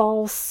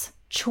 false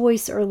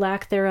choice or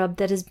lack thereof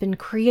that has been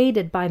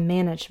created by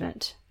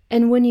management.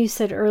 And when you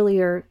said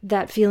earlier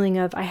that feeling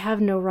of, I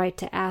have no right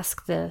to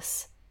ask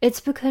this, it's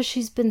because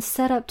she's been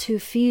set up to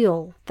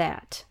feel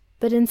that.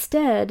 But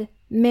instead,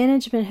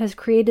 management has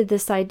created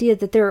this idea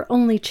that there are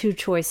only 2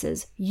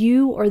 choices,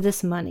 you or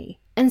this money.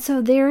 And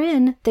so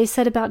therein, they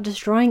set about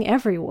destroying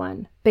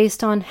everyone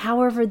based on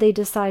however they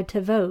decide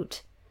to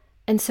vote.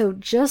 And so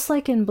just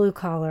like in Blue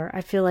Collar,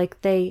 I feel like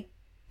they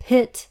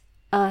pit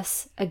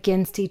us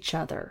against each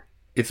other.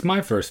 It's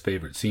my first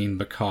favorite scene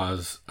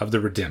because of the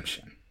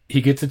redemption.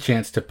 He gets a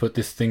chance to put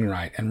this thing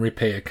right and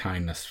repay a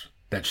kindness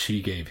that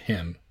she gave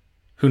him,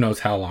 who knows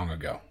how long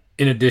ago.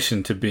 In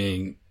addition to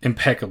being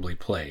impeccably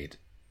played,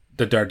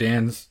 the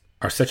Dardans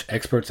are such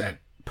experts at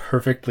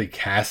perfectly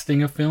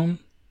casting a film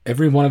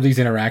Every one of these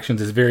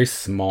interactions is very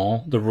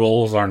small. The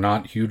roles are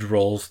not huge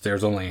roles.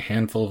 There's only a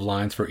handful of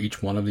lines for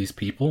each one of these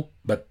people.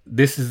 But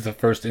this is the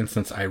first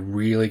instance I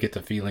really get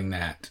the feeling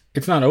that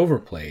it's not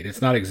overplayed.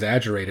 It's not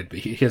exaggerated, but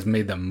he has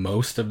made the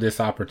most of this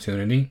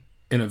opportunity.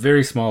 In a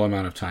very small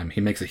amount of time, he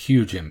makes a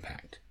huge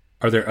impact.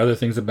 Are there other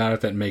things about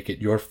it that make it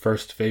your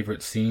first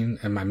favorite scene?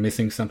 Am I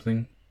missing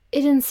something?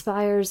 It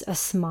inspires a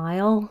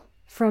smile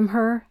from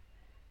her,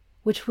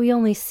 which we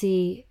only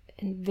see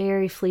in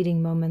very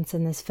fleeting moments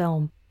in this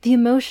film. The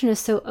emotion is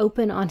so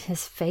open on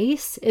his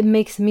face, it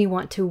makes me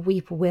want to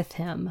weep with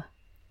him.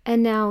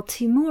 And now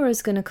Timur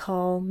is going to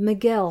call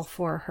Miguel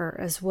for her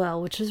as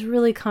well, which is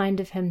really kind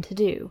of him to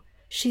do.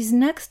 She's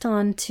next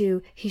on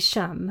to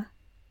Hisham,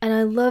 and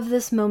I love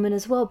this moment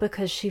as well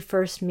because she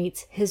first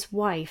meets his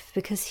wife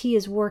because he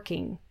is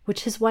working,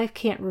 which his wife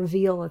can't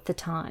reveal at the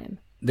time.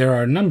 There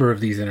are a number of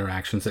these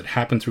interactions that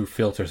happen through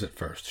filters at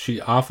first. She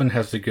often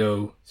has to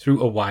go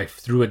through a wife,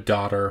 through a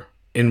daughter,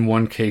 in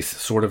one case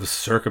sort of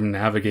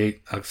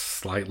circumnavigate a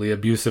slightly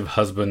abusive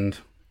husband.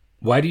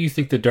 Why do you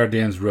think the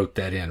Dardennes wrote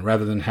that in,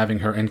 rather than having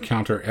her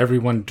encounter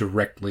everyone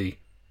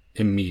directly,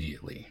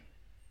 immediately?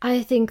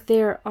 I think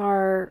there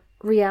are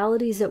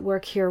realities at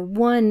work here.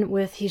 One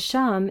with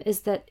Hisham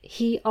is that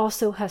he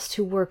also has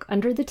to work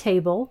under the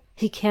table.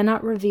 He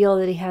cannot reveal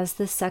that he has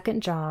this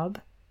second job.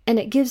 And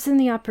it gives them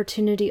the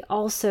opportunity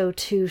also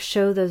to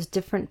show those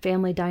different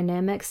family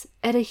dynamics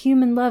at a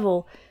human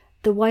level.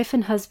 The wife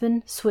and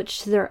husband switch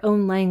to their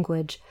own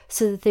language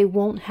so that they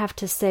won't have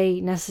to say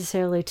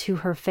necessarily to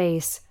her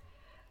face,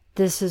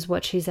 this is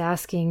what she's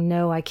asking.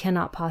 No, I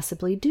cannot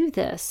possibly do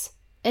this.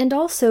 And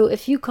also,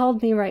 if you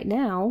called me right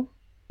now,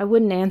 I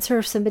wouldn't answer.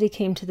 If somebody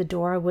came to the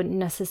door, I wouldn't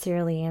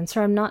necessarily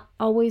answer. I'm not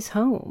always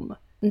home.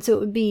 And so it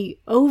would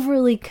be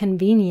overly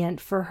convenient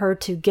for her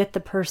to get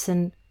the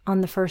person on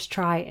the first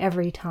try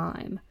every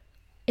time.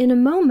 In a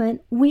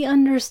moment, we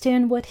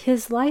understand what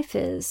his life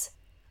is.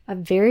 A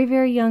very,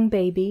 very young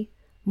baby,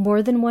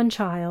 more than one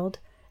child.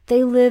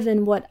 They live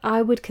in what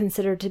I would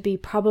consider to be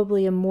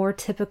probably a more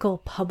typical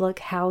public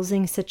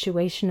housing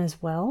situation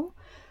as well.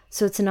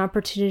 So it's an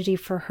opportunity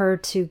for her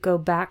to go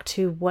back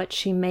to what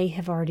she may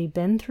have already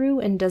been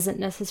through and doesn't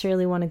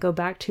necessarily want to go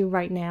back to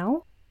right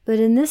now. But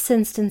in this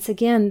instance,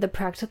 again, the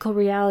practical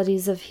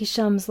realities of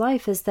Hisham's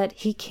life is that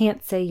he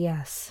can't say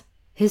yes.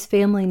 His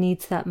family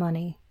needs that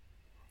money.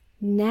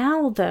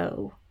 Now,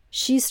 though,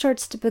 she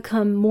starts to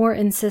become more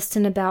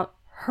insistent about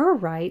her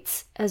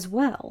rights as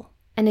well.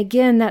 And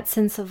again, that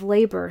sense of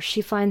labor,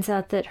 she finds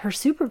out that her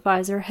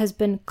supervisor has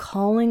been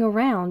calling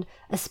around,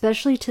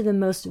 especially to the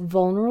most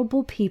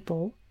vulnerable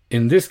people.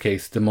 In this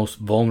case, the most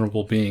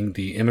vulnerable being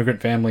the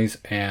immigrant families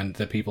and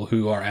the people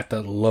who are at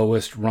the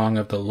lowest rung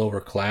of the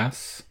lower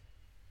class.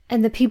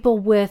 And the people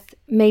with,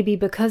 maybe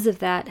because of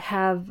that,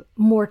 have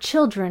more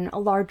children, a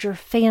larger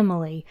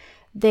family.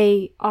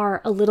 They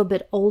are a little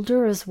bit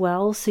older as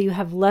well, so you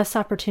have less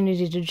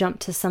opportunity to jump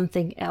to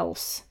something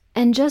else.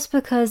 And just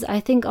because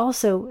I think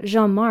also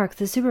Jean-Marc,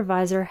 the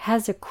supervisor,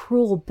 has a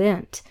cruel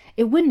bent,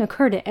 it wouldn't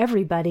occur to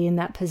everybody in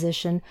that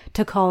position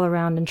to call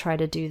around and try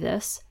to do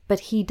this, but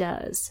he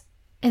does.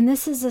 And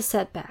this is a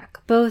setback,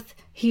 both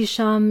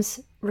Hisham's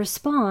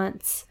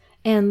response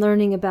and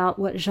learning about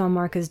what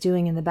Jean-Marc is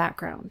doing in the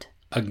background.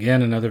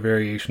 Again, another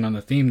variation on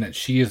the theme that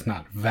she is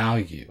not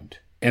valued,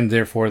 and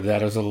therefore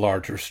that is a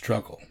larger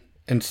struggle.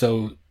 And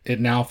so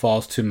it now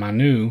falls to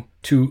Manu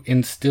to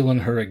instill in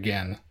her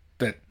again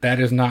that that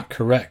is not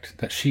correct,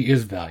 that she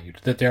is valued,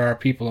 that there are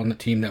people on the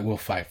team that will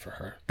fight for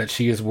her, that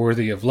she is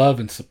worthy of love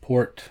and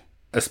support,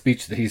 a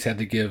speech that he's had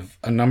to give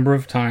a number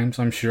of times,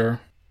 I'm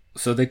sure.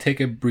 So they take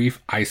a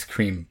brief ice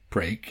cream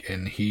break,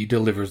 and he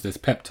delivers this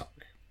pep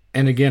talk.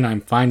 And again,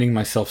 I'm finding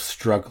myself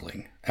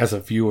struggling as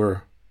a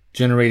viewer,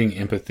 generating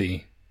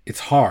empathy. It's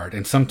hard,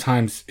 and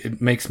sometimes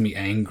it makes me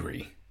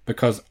angry,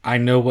 because I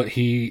know what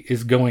he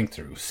is going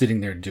through,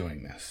 sitting there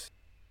doing this.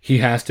 He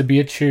has to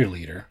be a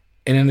cheerleader,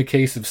 and in the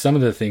case of some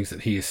of the things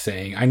that he is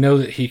saying, I know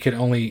that he can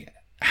only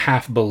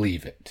half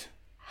believe it.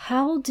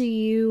 How do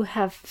you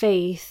have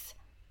faith,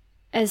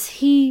 as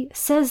he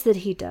says that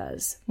he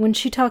does, when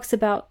she talks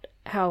about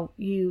how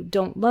you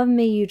don't love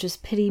me, you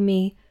just pity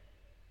me?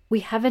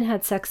 We haven't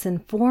had sex in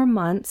 4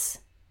 months,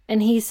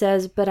 and he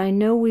says, but I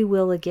know we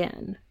will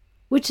again,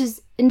 which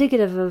is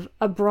indicative of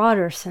a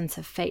broader sense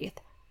of faith.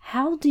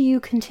 How do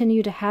you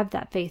continue to have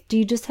that faith? Do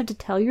you just have to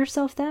tell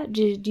yourself that?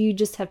 Do you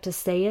just have to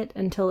say it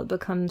until it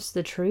becomes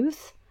the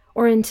truth?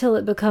 Or until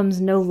it becomes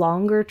no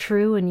longer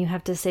true and you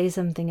have to say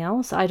something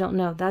else? I don't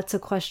know. That's a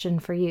question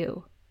for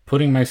you.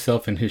 Putting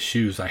myself in his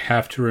shoes, I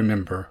have to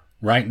remember,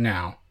 right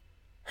now,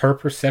 her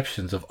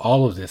perceptions of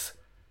all of this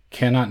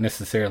cannot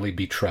necessarily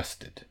be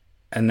trusted.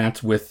 And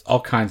that's with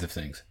all kinds of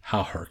things.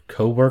 How her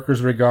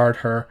co-workers regard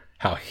her,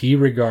 how he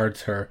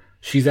regards her.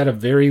 She's at a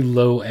very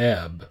low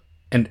ebb.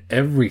 And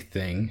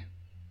everything,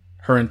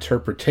 her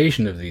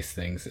interpretation of these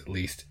things at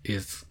least,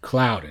 is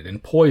clouded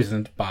and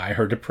poisoned by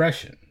her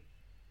depression.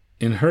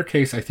 In her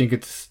case, I think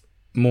it's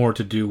more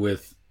to do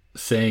with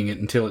saying it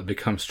until it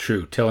becomes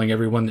true, telling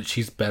everyone that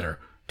she's better,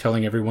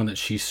 telling everyone that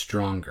she's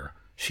stronger.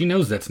 She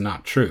knows that's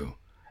not true,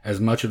 as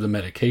much of the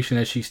medication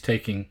as she's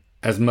taking,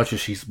 as much as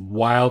she's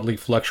wildly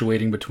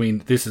fluctuating between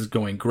this is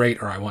going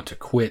great or I want to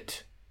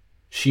quit.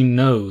 She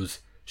knows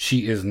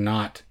she is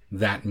not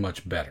that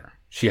much better.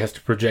 She has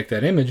to project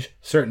that image,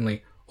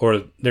 certainly,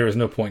 or there is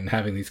no point in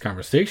having these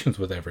conversations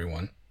with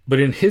everyone. But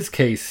in his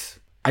case,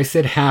 I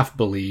said half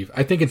believe.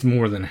 I think it's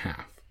more than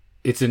half.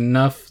 It's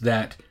enough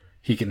that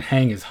he can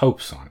hang his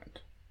hopes on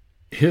it.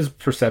 His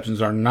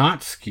perceptions are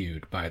not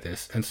skewed by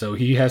this, and so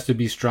he has to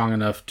be strong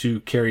enough to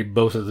carry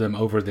both of them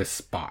over this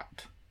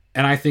spot.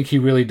 And I think he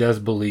really does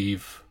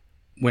believe,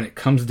 when it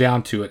comes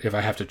down to it, if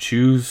I have to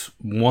choose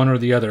one or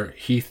the other,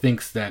 he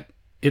thinks that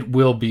it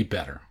will be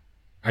better.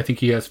 I think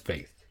he has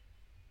faith.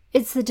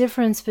 It's the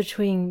difference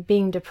between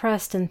being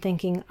depressed and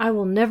thinking, I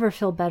will never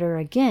feel better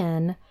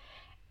again,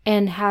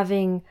 and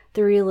having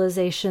the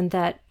realization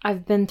that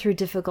I've been through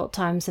difficult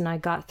times and I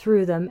got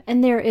through them,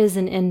 and there is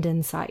an end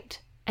in sight.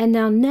 And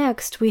now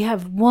next, we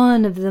have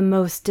one of the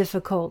most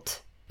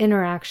difficult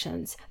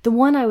interactions, the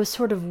one I was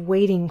sort of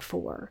waiting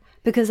for,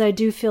 because I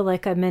do feel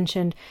like I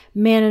mentioned,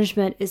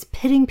 management is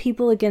pitting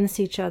people against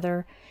each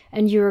other,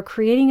 and you're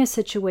creating a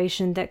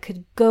situation that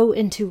could go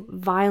into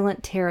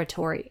violent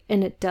territory,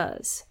 and it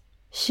does.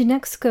 She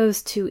next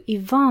goes to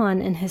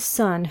Ivan and his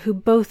son, who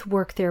both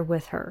work there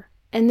with her,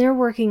 and they're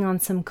working on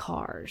some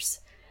cars.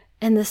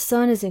 And the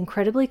son is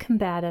incredibly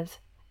combative,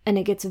 and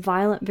it gets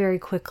violent very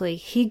quickly.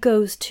 He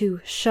goes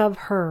to shove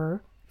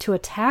her, to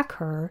attack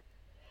her,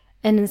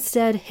 and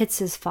instead hits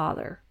his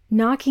father,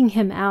 knocking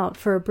him out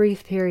for a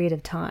brief period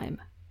of time.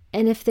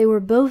 And if they were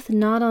both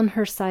not on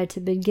her side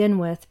to begin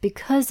with,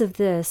 because of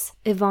this,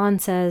 Ivan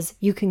says,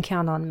 you can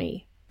count on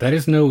me. That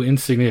is no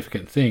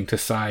insignificant thing to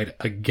side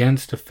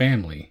against a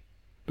family,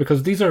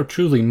 because these are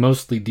truly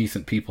mostly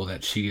decent people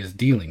that she is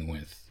dealing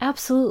with.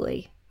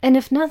 Absolutely. And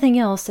if nothing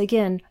else,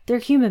 again, they're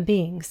human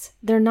beings.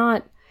 They're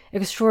not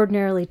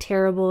extraordinarily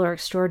terrible or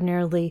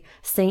extraordinarily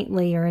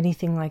saintly or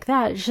anything like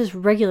that. It's just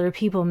regular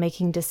people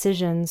making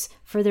decisions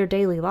for their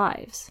daily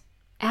lives.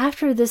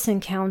 After this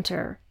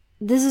encounter,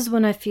 this is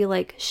when I feel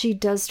like she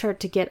does start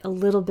to get a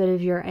little bit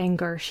of your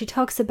anger. She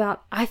talks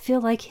about, I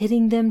feel like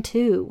hitting them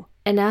too,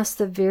 and asks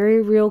the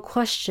very real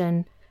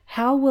question,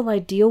 how will I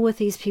deal with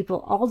these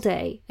people all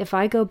day if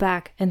I go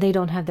back and they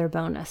don't have their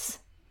bonus?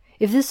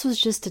 If this was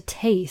just a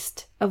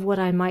taste of what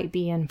I might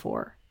be in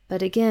for.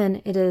 But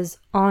again, it is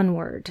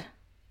onward.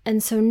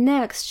 And so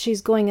next,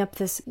 she's going up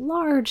this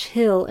large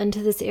hill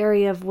into this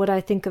area of what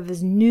I think of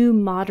as new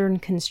modern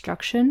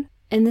construction.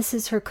 And this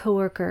is her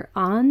coworker,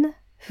 Anne,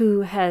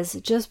 who has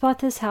just bought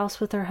this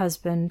house with her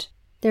husband.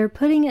 They're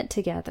putting it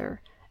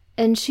together.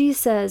 And she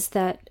says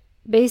that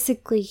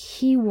basically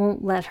he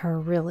won't let her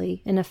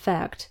really, in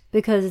effect,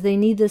 because they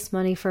need this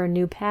money for a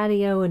new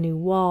patio, a new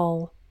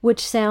wall,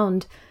 which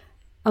sound,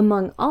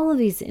 among all of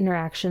these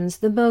interactions,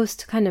 the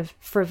most kind of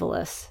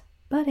frivolous.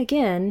 But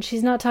again,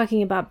 she's not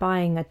talking about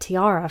buying a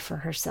tiara for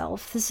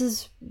herself. This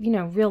is,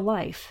 real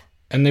life.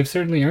 And they've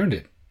certainly earned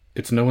it.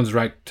 It's no one's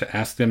right to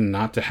ask them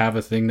not to have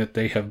a thing that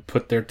they have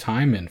put their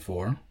time in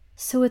for.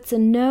 So it's a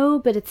no,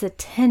 but it's a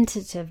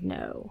tentative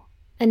no.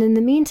 And in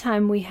the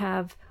meantime, we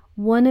have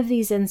one of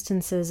these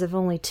instances of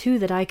only two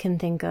that I can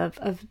think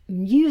of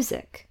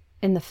music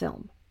in the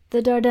film.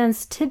 The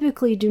Dardennes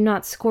typically do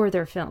not score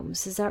their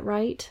films, is that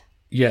right?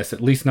 Yes,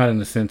 at least not in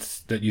the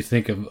sense that you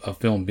think of a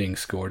film being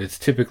scored. It's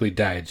typically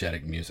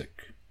diegetic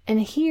music. And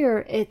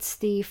here, it's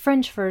the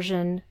French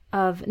version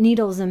of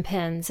Needles and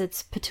Pins.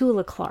 It's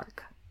Petula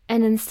Clark.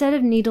 And instead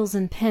of Needles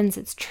and Pins,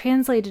 it's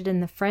translated in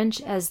the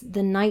French as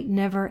The Night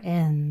Never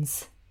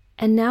Ends.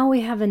 And now we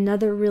have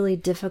another really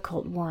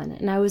difficult one.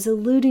 And I was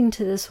alluding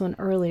to this one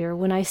earlier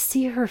when I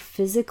see her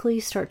physically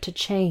start to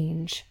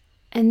change.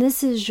 And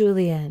this is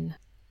Julien.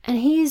 And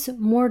he's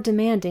more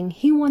demanding.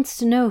 He wants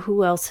to know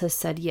who else has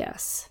said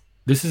yes.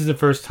 This is the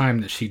first time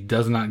that she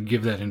does not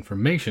give that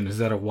information. Is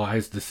that a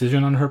wise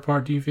decision on her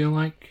part, do you feel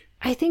like?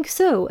 I think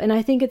so, and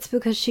I think it's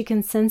because she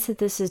can sense that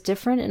this is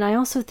different, and I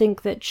also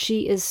think that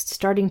she is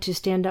starting to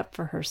stand up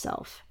for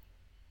herself.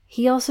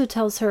 He also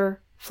tells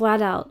her,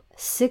 flat out,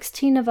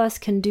 16 of us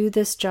can do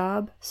this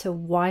job, so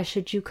why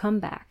should you come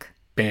back?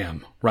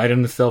 Bam. Right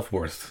into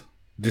self-worth.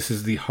 This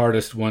is the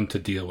hardest one to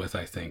deal with,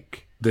 I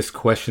think. This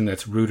question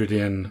that's rooted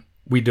in,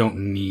 we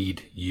don't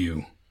need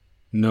you.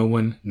 No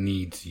one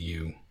needs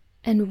you.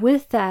 And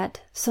with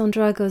that,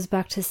 Sandra goes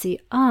back to see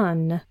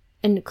Anne,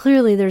 and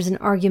clearly there's an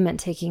argument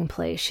taking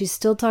place. She's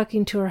still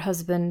talking to her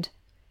husband.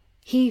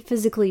 He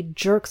physically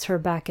jerks her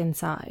back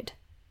inside.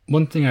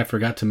 One thing I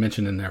forgot to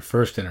mention in their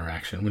first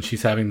interaction, when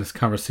she's having this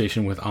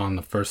conversation with Anne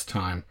the first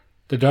time,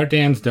 the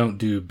Dardennes don't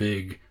do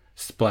big,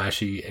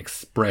 splashy,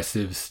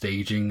 expressive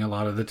staging a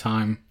lot of the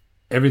time.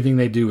 Everything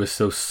they do is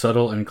so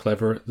subtle and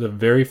clever. The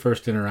very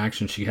first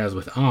interaction she has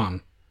with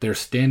Anne, they're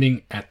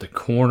standing at the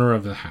corner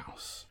of the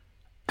house,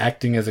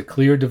 acting as a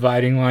clear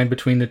dividing line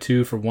between the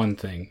two for one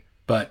thing,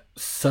 but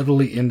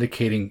subtly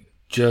indicating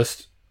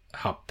just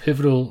how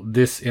pivotal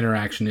this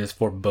interaction is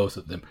for both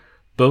of them.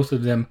 Both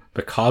of them,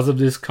 because of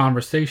this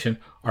conversation,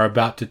 are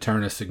about to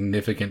turn a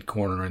significant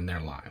corner in their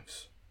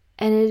lives.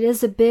 And it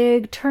is a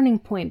big turning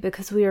point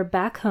because we are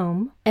back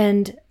home,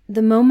 and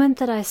The moment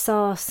that I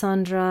saw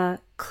Sandra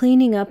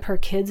cleaning up her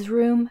kids'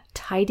 room,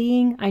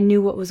 tidying, I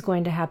knew what was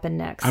going to happen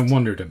next. I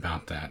wondered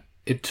about that.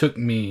 It took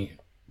me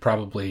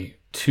probably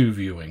 2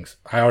 viewings.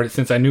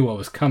 Since I knew what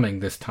was coming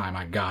this time,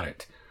 I got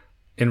it.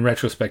 In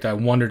retrospect, I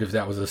wondered if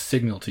that was a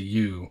signal to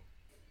you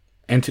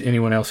and to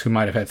anyone else who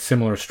might have had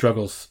similar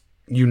struggles.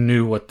 You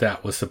knew what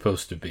that was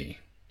supposed to be.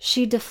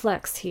 She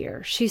deflects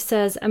here. She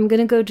says, I'm going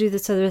to go do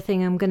this other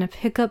thing. I'm going to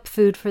pick up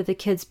food for the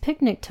kids'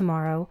 picnic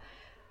tomorrow,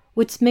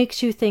 which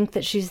makes you think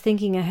that she's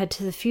thinking ahead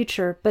to the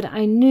future, but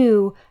I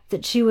knew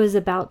that she was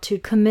about to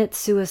commit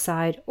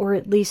suicide, or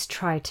at least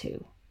try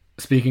to.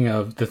 Speaking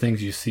of the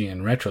things you see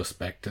in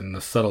retrospect and the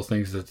subtle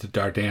things that the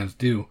Dardans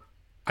do,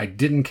 I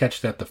didn't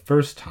catch that the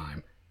first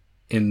time.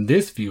 In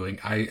this viewing,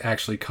 I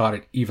actually caught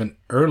it even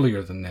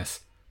earlier than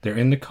this. They're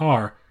in the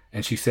car,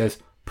 and she says,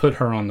 put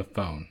her on the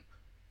phone,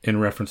 in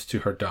reference to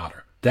her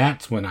daughter.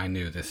 That's when I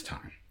knew this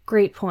time.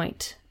 Great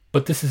point.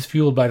 But this is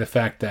fueled by the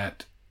fact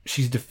that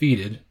she's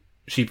defeated.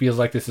 She feels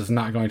like this is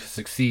not going to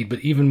succeed, but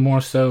even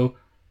more so,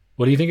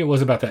 what do you think it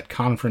was about that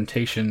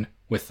confrontation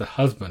with the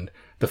husband?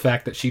 The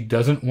fact that she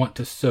doesn't want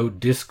to sow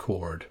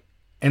discord.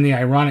 And the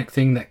ironic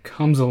thing that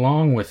comes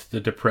along with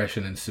the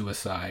depression and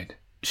suicide.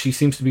 She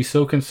seems to be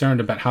so concerned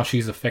about how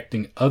she's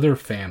affecting other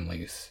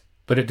families,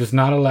 but it does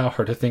not allow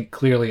her to think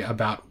clearly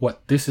about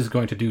what this is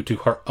going to do to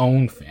her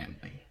own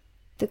family.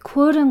 The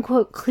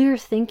quote-unquote clear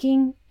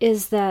thinking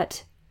is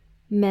that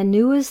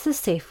Manu is the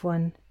safe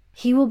one.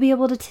 He will be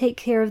able to take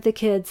care of the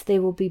kids. They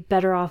will be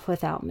better off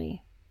without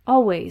me.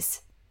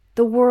 Always.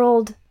 The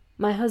world,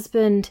 my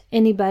husband,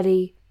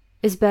 anybody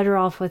is better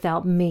off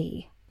without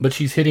me. But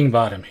she's hitting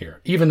bottom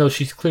here. Even though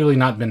she's clearly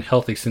not been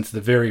healthy since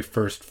the very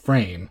first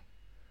frame,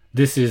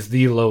 this is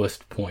the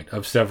lowest point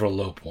of several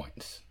low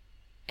points.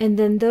 And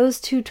then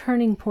those 2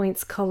 turning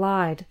points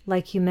collide,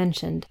 like you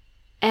mentioned.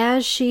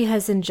 As she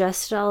has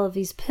ingested all of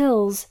these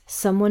pills,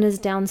 someone is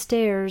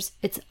downstairs.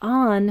 It's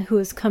An who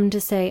has come to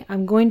say,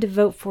 I'm going to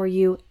vote for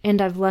you, and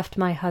I've left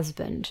my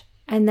husband.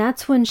 And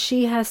that's when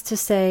she has to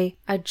say,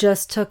 I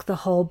just took the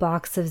whole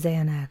box of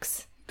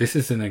Xanax. This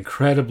is an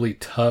incredibly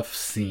tough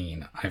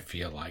scene, I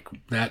feel like.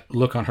 That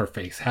look on her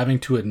face, having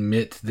to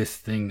admit this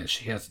thing that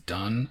she has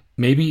done.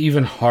 Maybe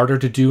even harder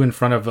to do in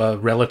front of a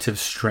relative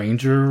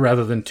stranger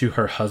rather than to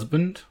her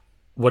husband.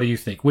 What do you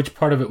think? Which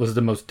part of it was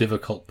the most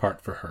difficult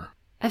part for her?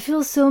 I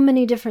feel so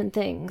many different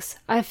things.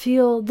 I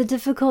feel the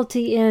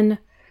difficulty in,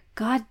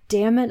 God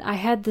damn it, I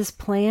had this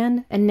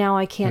plan, and now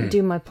I can't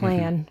do my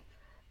plan.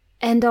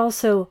 And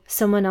also,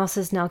 someone else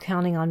is now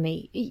counting on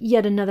me.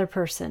 Yet another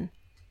person.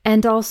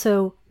 And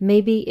also,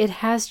 maybe it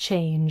has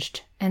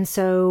changed, and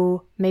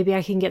so maybe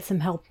I can get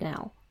some help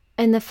now.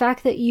 And the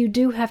fact that you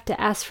do have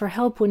to ask for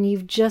help when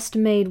you've just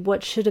made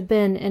what should have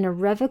been an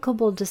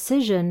irrevocable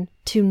decision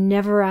to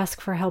never ask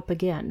for help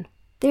again.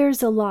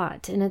 There's a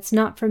lot, and it's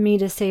not for me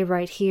to say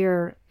right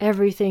here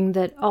everything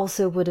that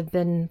also would have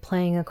been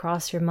playing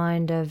across your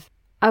mind of,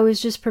 I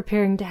was just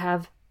preparing to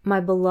have my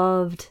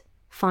beloved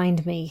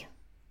find me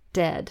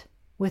dead,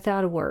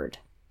 without a word.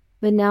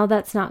 But now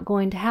that's not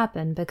going to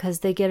happen because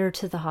they get her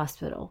to the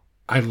hospital.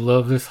 I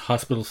love this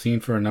hospital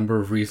scene for a number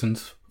of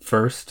reasons.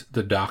 First,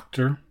 the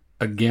doctor.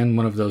 Again,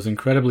 one of those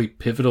incredibly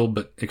pivotal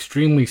but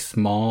extremely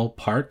small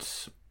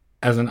parts.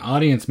 As an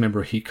audience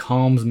member, he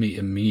calms me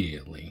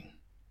immediately.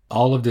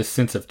 All of this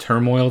sense of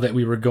turmoil that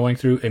we were going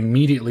through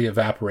immediately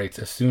evaporates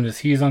as soon as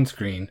he's on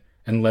screen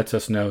and lets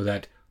us know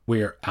that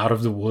we are out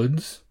of the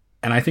woods.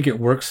 And I think it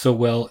works so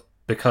well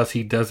because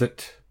he does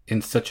it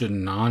in such a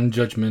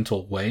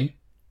non-judgmental way.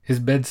 His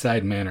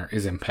bedside manner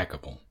is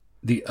impeccable.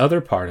 The other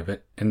part of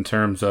it, in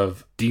terms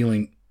of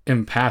dealing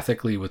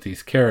empathically with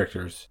these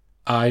characters,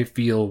 I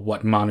feel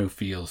what Manu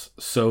feels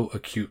so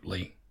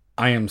acutely.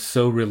 I am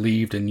so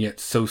relieved and yet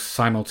so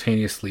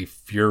simultaneously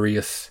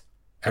furious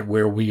at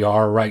where we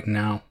are right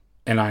now.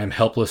 And I am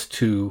helpless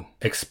to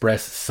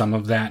express some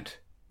of that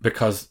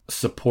because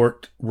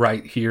support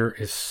right here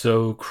is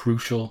so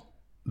crucial.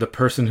 The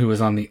person who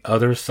is on the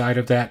other side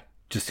of that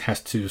just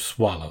has to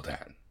swallow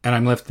that. And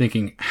I'm left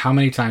thinking, how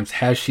many times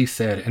has she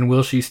said, and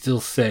will she still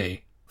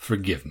say,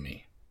 forgive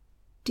me?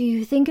 Do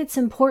you think it's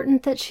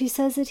important that she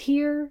says it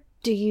here?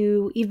 Do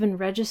you even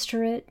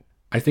register it?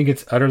 I think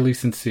it's utterly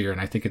sincere, and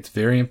I think it's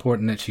very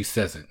important that she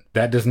says it.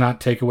 That does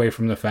not take away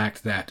from the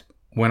fact that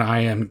when I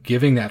am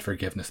giving that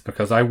forgiveness,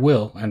 because I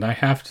will, and I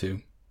have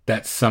to,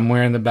 that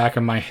somewhere in the back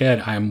of my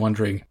head I am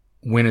wondering,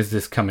 when is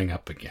this coming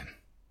up again?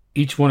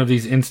 Each one of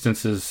these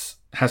instances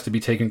has to be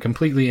taken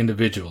completely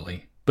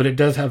individually, but it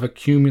does have a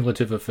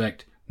cumulative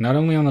effect, not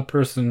only on the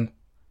person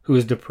who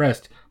is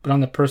depressed, but on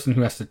the person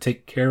who has to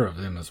take care of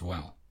them as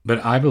well.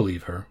 But I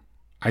believe her.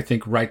 I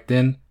think right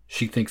then,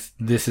 she thinks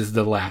this is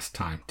the last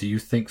time. Do you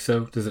think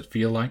so? Does it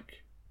feel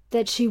like?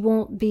 That she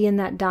won't be in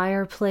that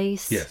dire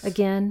place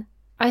again?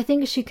 I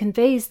think she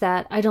conveys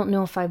that. I don't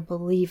know if I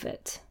believe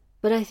it,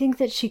 but I think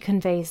that she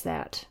conveys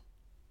that.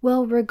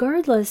 Well,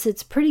 regardless,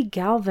 it's pretty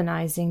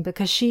galvanizing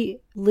because she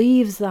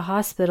leaves the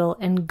hospital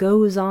and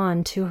goes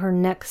on to her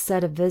next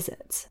set of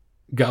visits.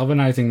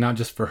 Galvanizing not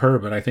just for her,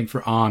 but I think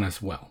for An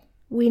as well.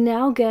 We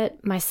now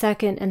get my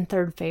second and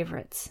third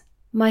favorites.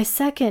 My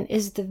second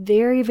is the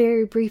very,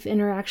 very brief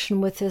interaction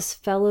with this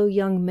fellow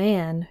young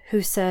man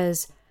who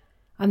says,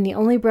 I'm the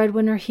only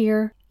breadwinner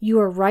here. You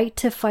are right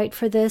to fight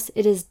for this.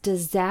 It is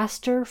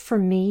disaster for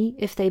me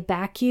if they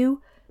back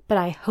you, but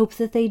I hope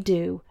that they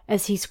do,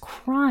 as he's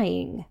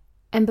crying.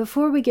 And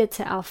before we get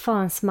to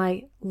Alphonse,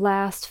 my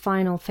last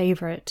final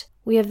favorite,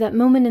 we have that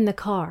moment in the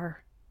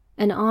car,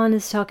 and Anne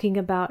is talking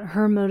about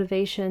her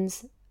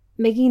motivations,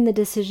 making the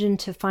decision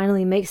to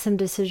finally make some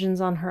decisions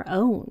on her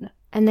own.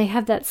 And they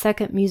have that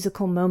second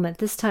musical moment,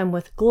 this time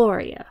with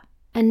Gloria.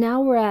 And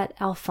now we're at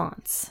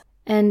Alphonse.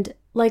 And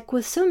like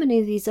with so many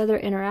of these other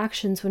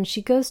interactions, when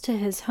she goes to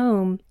his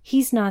home,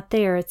 he's not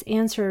there. It's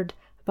answered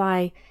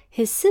by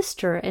his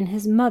sister and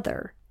his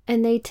mother.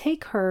 And they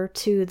take her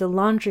to the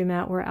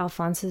laundromat where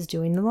Alphonse is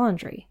doing the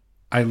laundry.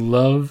 I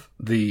love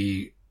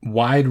the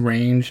wide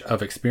range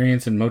of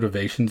experience and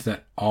motivations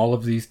that all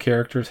of these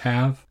characters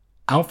have.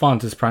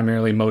 Alphonse is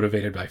primarily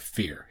motivated by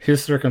fear.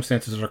 His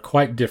circumstances are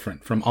quite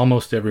different from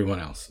almost everyone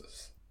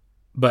else's.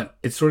 But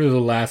it's sort of the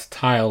last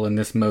tile in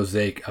this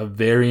mosaic of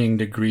varying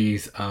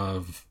degrees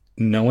of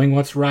knowing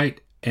what's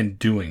right and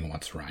doing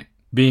what's right.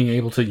 Being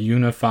able to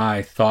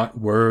unify thought,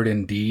 word,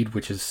 and deed,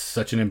 which is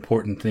such an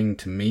important thing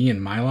to me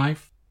in my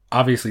life.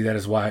 Obviously, that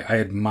is why I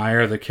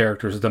admire the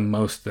characters the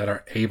most that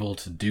are able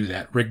to do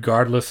that,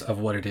 regardless of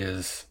what it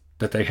is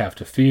that they have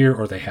to fear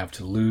or they have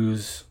to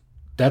lose.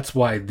 That's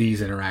why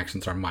these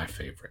interactions are my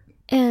favorite.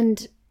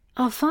 And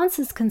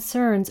Alphonse's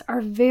concerns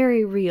are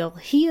very real.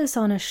 He is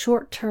on a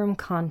short-term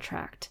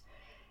contract.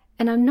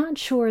 And I'm not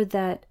sure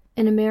that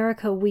in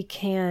America we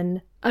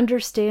can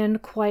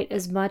understand quite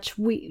as much.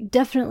 We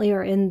definitely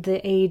are in the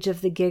age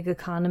of the gig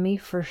economy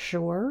for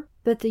sure.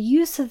 But the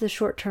use of the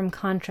short-term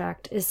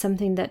contract is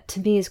something that to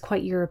me is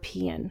quite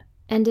European.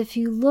 And if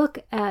you look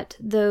at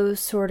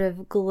those sort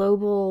of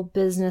global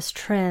business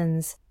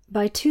trends,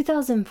 by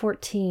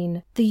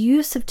 2014, the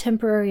use of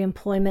temporary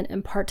employment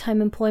and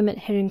part-time employment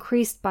had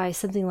increased by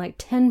something like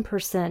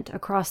 10%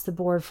 across the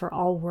board for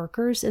all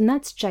workers, and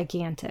that's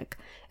gigantic.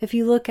 If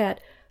you look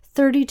at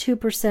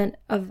 32%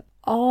 of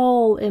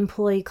all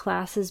employee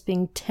classes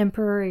being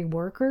temporary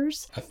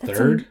workers, a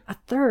third? A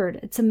third.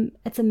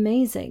 It's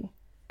amazing.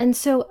 And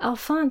so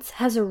Alphonse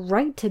has a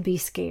right to be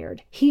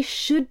scared. He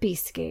should be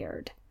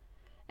scared.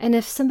 And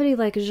if somebody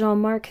like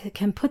Jean-Marc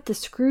can put the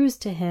screws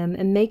to him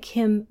and make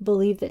him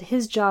believe that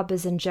his job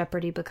is in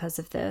jeopardy because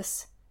of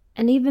this,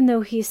 and even though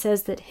he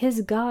says that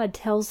his God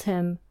tells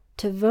him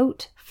to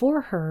vote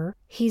for her,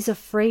 he's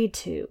afraid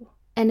to.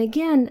 And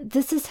again,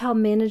 this is how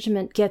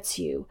management gets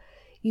you.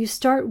 You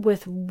start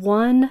with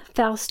one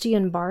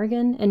Faustian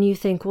bargain and you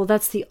think, well,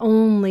 that's the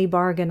only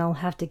bargain I'll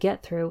have to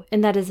get through.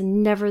 And that is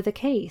never the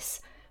case,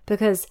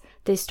 because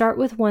they start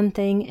with one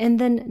thing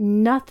and then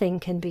nothing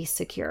can be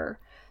secure.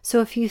 So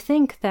if you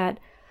think that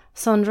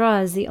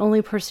Sandra is the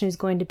only person who's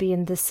going to be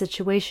in this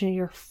situation,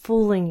 you're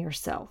fooling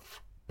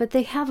yourself. But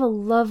they have a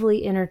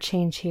lovely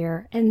interchange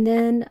here. And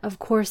then, of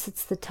course,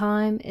 it's the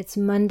time. It's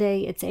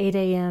Monday. It's 8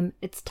 a.m.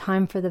 It's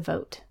time for the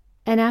vote.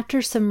 And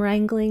after some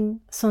wrangling,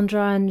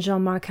 Sandra and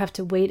Jean-Marc have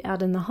to wait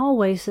out in the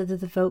hallway so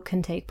that the vote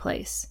can take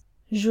place.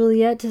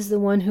 Juliette is the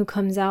one who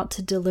comes out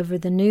to deliver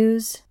the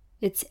news.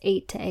 It's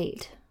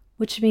 8-8,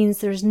 which means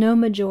there's no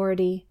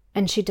majority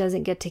and she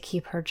doesn't get to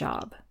keep her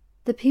job.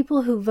 The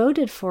people who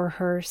voted for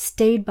her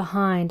stayed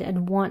behind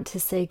and want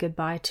to say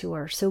goodbye to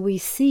her, so we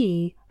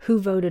see who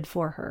voted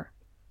for her.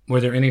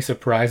 Were there any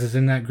surprises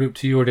in that group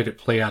to you, or did it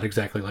play out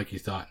exactly like you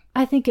thought?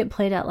 I think it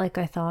played out like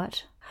I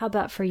thought. How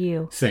about for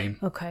you? Same.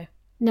 Okay.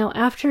 Now,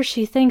 after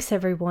she thanks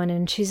everyone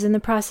and she's in the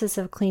process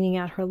of cleaning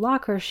out her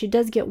locker, she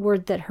does get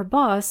word that her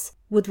boss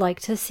would like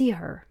to see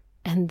her.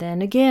 And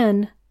then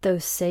again,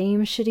 those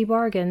same shitty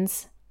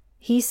bargains.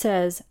 He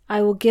says,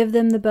 I will give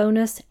them the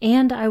bonus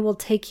and I will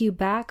take you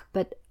back,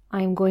 but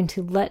I am going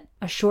to let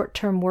a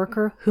short-term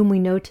worker, whom we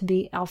know to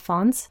be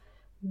Alphonse,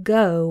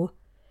 go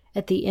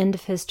at the end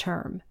of his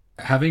term.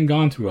 Having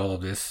gone through all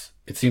of this,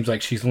 it seems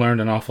like she's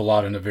learned an awful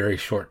lot in a very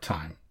short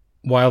time.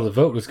 While the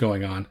vote was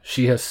going on,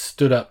 she has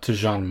stood up to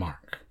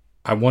Jean-Marc.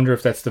 I wonder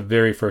if that's the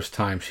very first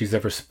time she's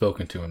ever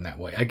spoken to him that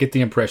way. I get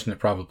the impression it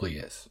probably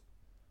is.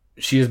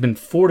 She has been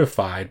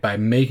fortified by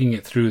making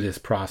it through this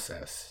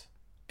process.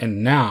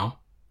 And now,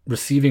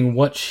 receiving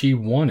what she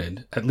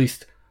wanted, at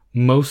least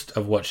most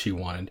of what she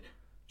wanted,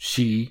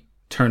 she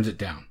turns it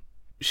down.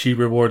 She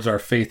rewards our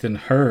faith in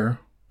her,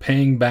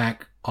 paying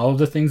back all of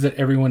the things that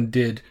everyone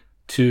did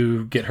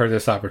to get her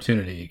this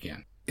opportunity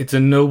again. It's a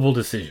noble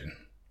decision.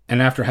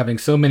 And after having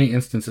so many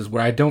instances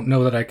where I don't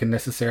know that I can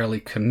necessarily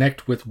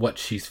connect with what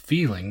she's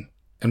feeling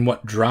and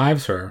what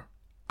drives her,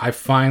 I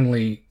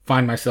finally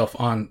find myself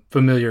on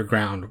familiar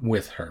ground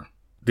with her.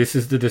 This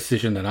is the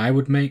decision that I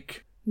would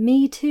make.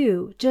 Me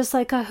too. Just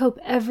like I hope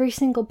every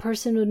single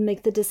person would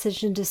make the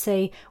decision to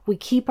say we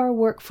keep our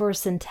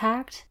workforce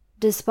intact,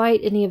 despite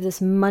any of this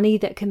money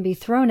that can be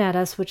thrown at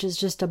us, which is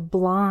just a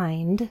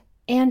blind,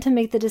 and to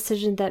make the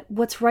decision that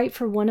what's right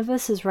for one of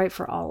us is right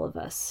for all of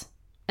us.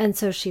 And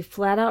so she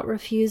flat out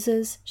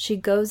refuses. She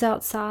goes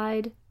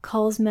outside,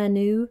 calls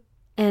Manu,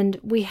 and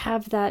we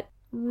have that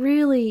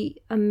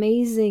really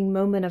amazing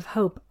moment of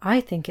hope,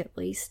 I think at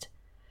least.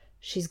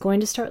 She's going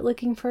to start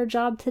looking for a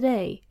job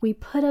today. We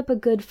put up a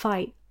good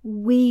fight.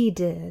 We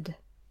did.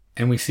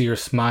 And we see her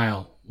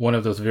smile one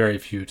of those very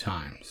few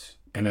times.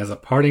 And as a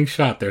parting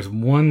shot, there's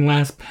one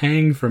last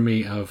pang for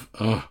me of,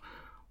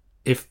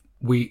 if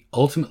we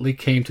ultimately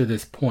came to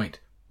this point,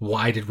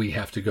 why did we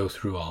have to go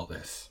through all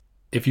this?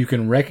 If you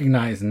can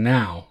recognize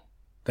now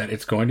that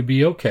it's going to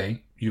be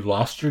okay, you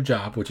lost your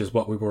job, which is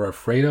what we were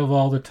afraid of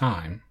all the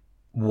time,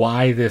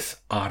 why this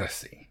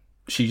odyssey?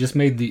 She just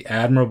made the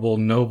admirable,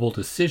 noble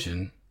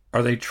decision.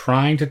 Are they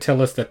trying to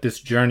tell us that this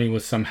journey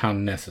was somehow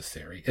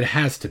necessary? It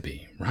has to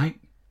be, right?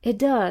 It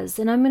does,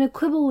 and I'm going to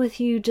quibble with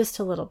you just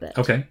a little bit.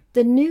 Okay.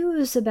 The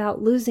news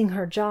about losing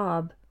her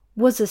job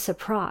was a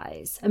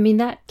surprise. I mean,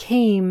 that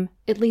came,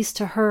 at least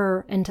to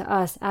her and to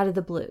us, out of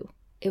the blue.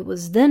 It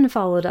was then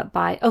followed up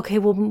by, okay,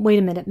 well, wait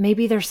a minute,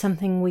 maybe there's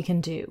something we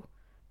can do.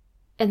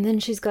 And then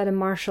she's got to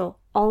marshal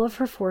all of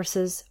her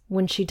forces,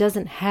 when she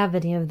doesn't have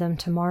any of them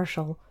to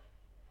marshal,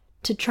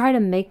 to try to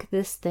make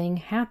this thing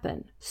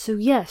happen. So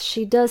yes,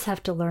 she does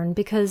have to learn,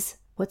 because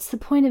what's the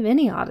point of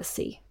any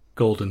odyssey?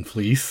 Golden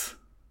Fleece.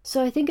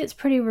 So I think it's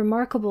pretty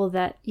remarkable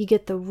that you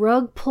get the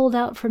rug pulled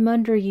out from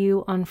under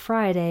you on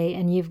Friday,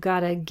 and you've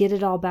got to get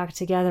it all back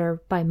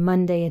together by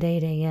Monday at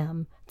 8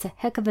 a.m. It's a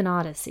heck of an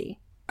odyssey.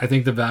 I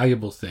think the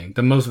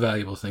most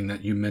valuable thing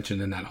that you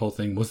mentioned in that whole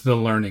thing was the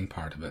learning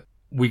part of it.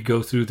 We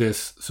go through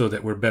this so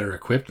that we're better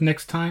equipped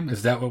next time.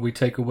 Is that what we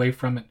take away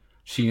from it?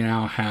 She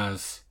now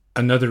has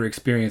another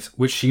experience,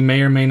 which she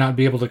may or may not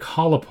be able to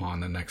call upon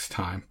the next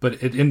time,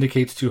 but it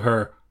indicates to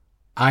her,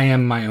 I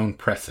am my own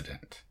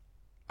precedent.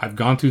 I've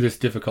gone through this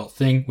difficult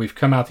thing. We've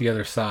come out the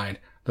other side.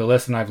 The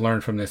lesson I've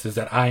learned from this is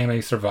that I am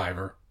a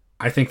survivor.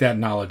 I think that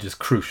knowledge is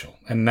crucial,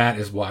 and that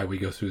is why we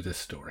go through this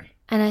story.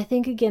 And I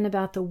think again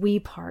about the we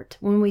part.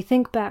 When we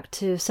think back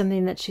to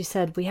something that she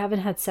said, we haven't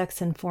had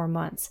sex in 4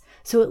 months.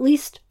 So at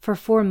least for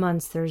 4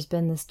 months there's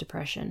been this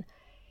depression.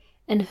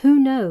 And who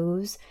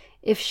knows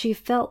if she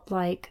felt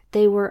like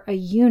they were a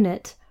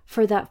unit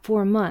for that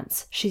 4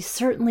 months. She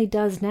certainly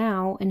does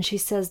now, and she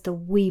says the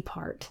we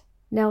part.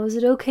 Now, is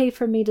it okay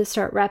for me to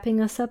start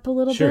wrapping us up a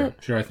little bit?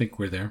 Sure, I think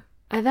we're there.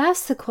 I've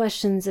asked the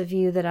questions of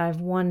you that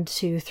I've wanted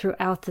to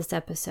throughout this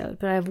episode,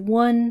 but I have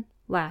one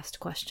last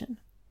question.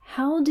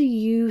 How do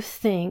you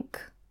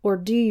think, or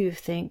do you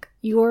think,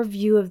 your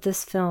view of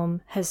this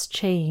film has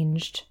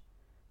changed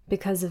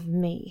because of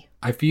me?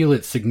 I feel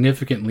it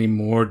significantly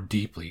more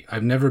deeply.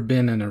 I've never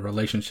been in a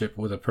relationship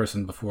with a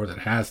person before that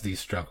has these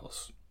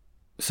struggles.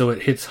 So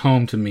it hits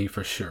home to me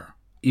for sure.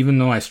 Even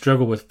though I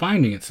struggle with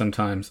finding it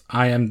sometimes,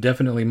 I am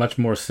definitely much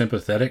more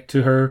sympathetic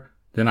to her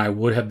than I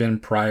would have been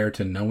prior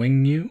to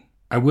knowing you.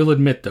 I will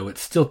admit, though,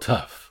 it's still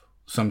tough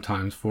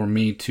sometimes for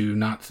me to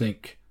not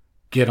think,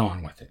 get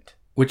on with it.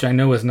 Which I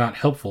know is not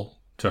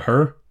helpful to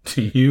her,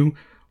 to you,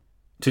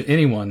 to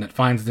anyone that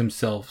finds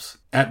themselves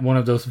at one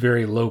of those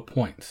very low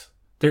points.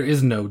 There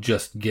is no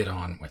just get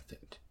on with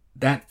it.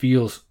 That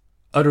feels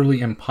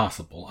utterly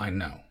impossible, I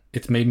know.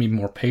 It's made me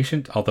more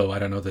patient, although I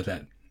don't know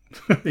that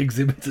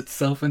exhibits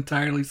itself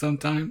entirely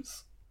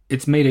sometimes.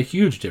 It's made a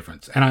huge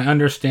difference, and I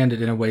understand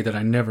it in a way that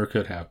I never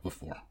could have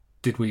before.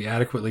 Did we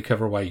adequately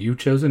cover why you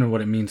chose it and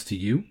what it means to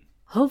you?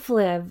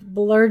 Hopefully I've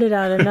blurted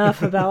out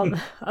enough about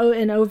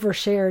and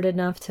overshared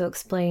enough to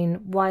explain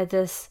why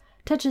this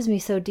touches me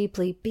so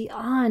deeply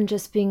beyond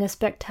just being a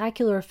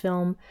spectacular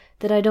film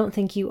that I don't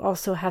think you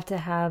also have to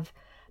have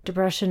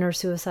depression or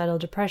suicidal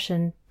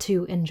depression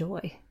to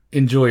enjoy.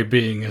 Enjoy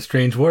being a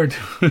strange word.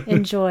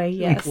 Enjoy,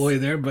 yes. Employ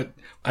there, but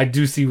I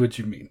do see what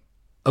you mean.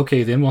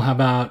 Okay, then, well, how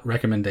about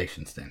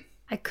recommendations then?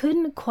 I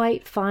couldn't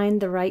quite find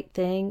the right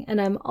thing,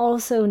 and I'm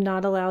also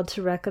not allowed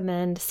to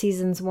recommend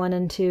seasons 1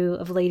 and 2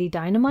 of Lady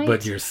Dynamite.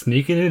 But you're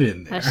sneaking it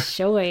in there. I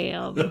sure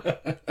am.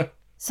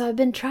 So I've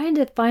been trying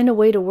to find a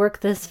way to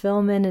work this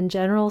film in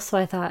general, so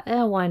I thought,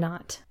 why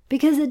not?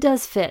 Because it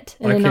does fit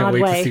in an odd way.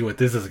 I can't wait to see what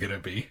this is going to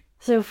be.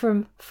 So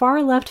from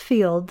far left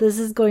field, this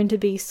is going to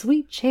be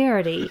Sweet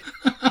Charity.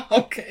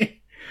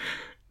 Okay.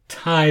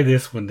 Tie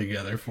this one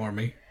together for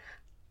me.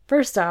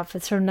 First off,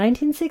 it's from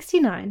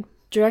 1969.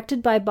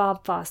 Directed by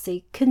Bob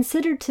Fosse,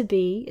 considered to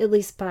be, at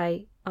least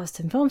by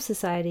Austin Film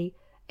Society,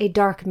 a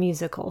dark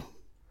musical.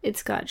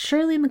 It's got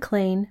Shirley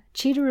MacLaine,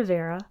 Cheetah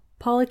Rivera,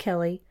 Paula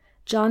Kelly,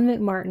 John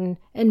McMartin,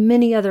 and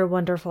many other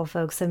wonderful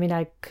folks. I mean,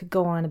 I could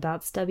go on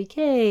about Stubby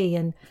Kaye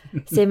and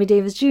Sammy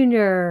Davis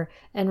Jr.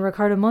 and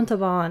Ricardo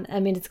Montalban. I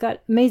mean, it's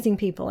got amazing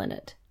people in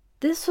it.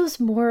 This was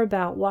more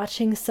about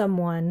watching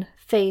someone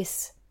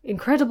face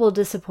incredible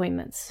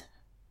disappointments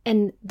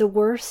and the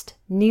worst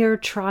near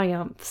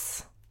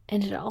triumphs.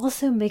 And it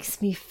also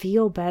makes me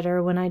feel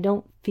better when I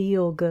don't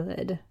feel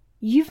good.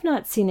 You've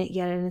not seen it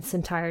yet in its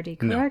entirety,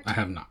 correct? No, I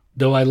have not.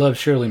 Though I love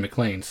Shirley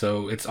MacLaine,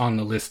 so it's on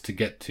the list to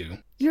get to.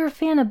 You're a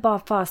fan of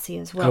Bob Fosse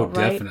as well, right?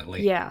 Oh,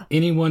 definitely. Yeah.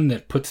 Anyone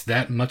that puts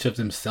that much of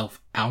themselves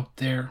out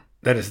there,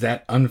 that is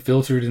that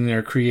unfiltered in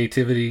their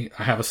creativity,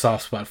 I have a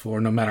soft spot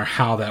for, no matter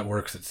how that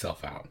works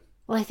itself out.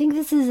 Well, I think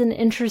this is an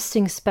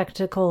interesting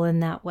spectacle in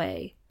that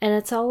way. And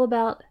it's all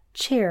about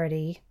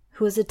Charity,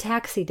 who is a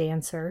taxi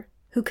dancer,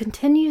 who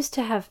continues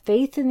to have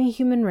faith in the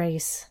human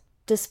race,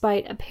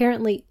 despite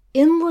apparently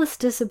endless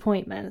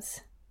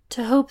disappointments,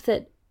 to hope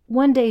that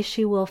one day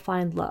she will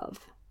find love.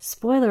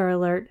 Spoiler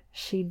alert,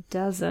 she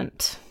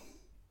doesn't.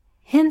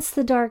 Hence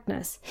the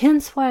darkness,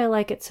 hence why I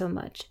like it so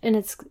much. And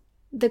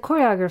the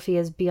choreography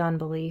is beyond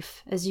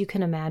belief, as you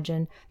can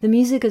imagine. The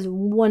music is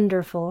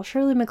wonderful.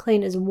 Shirley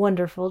MacLaine is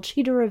wonderful.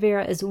 Chita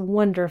Rivera is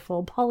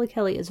wonderful. Paula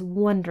Kelly is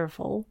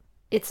wonderful.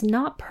 It's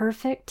not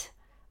perfect,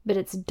 but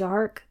it's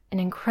dark and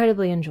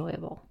incredibly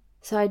enjoyable.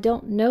 So I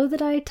don't know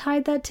that I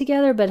tied that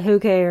together, but who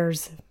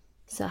cares?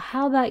 So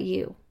how about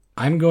you?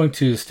 I'm going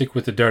to stick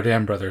with the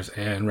Dardenne brothers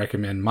and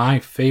recommend my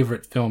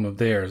favorite film of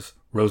theirs,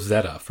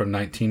 Rosetta, from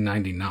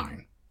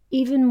 1999.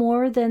 Even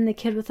more than The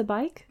Kid with a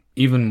Bike?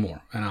 Even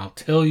more, and I'll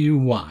tell you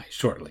why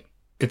shortly.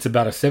 It's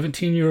about a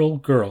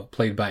 17-year-old girl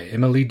played by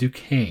Emily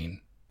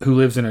Duquesne who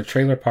lives in a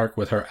trailer park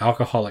with her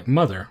alcoholic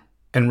mother,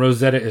 and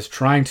Rosetta is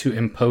trying to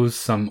impose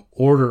some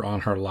order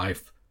on her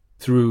life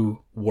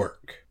through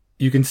work.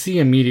 You can see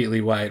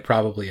immediately why it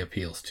probably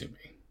appeals to me.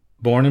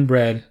 Born and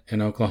bred in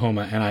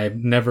Oklahoma, and I've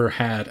never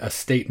had a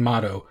state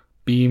motto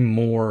be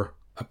more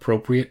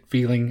appropriate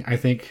feeling, I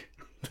think,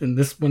 than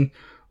this one.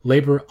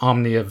 Labor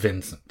omnia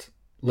vincit.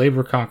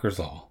 Labor conquers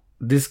all.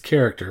 This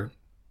character,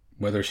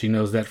 whether she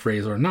knows that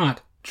phrase or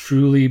not,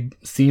 truly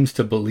seems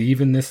to believe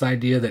in this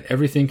idea that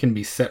everything can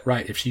be set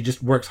right if she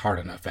just works hard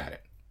enough at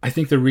it. I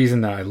think the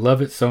reason that I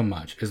love it so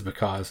much is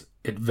because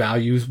it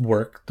values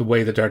work the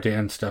way the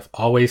Dardenne stuff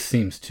always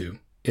seems to.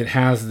 It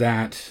has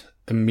that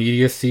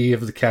immediacy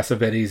of the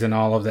Cassavetes and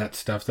all of that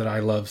stuff that I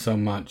love so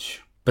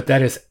much. But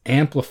that is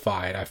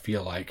amplified, I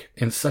feel like,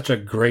 in such a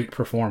great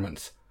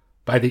performance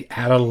by the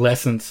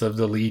adolescence of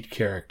the lead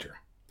character.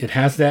 It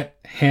has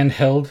that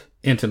handheld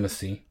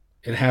intimacy.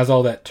 It has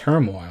all that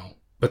turmoil,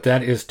 but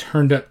that is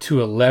turned up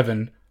to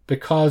 11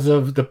 because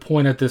of the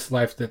point of this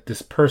life that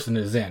this person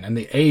is in and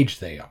the age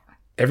they are.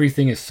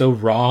 Everything is so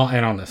raw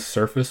and on the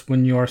surface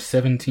when you are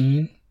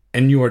 17.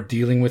 And you are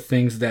dealing with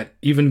things that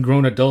even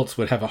grown adults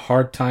would have a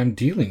hard time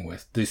dealing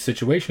with, the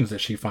situations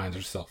that she finds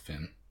herself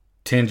in.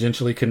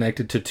 Tangentially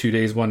connected to 2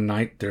 Days, One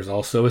Night, there's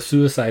also a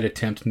suicide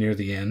attempt near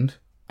the end.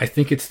 I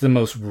think it's the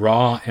most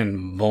raw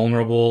and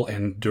vulnerable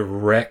and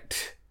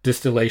direct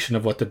distillation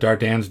of what the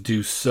Dardennes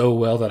do so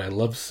well that I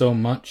love so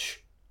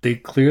much. They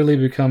clearly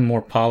become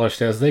more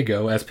polished as they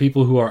go, as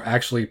people who are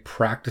actually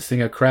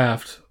practicing a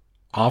craft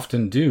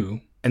often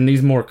do. And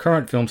these more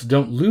current films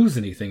don't lose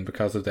anything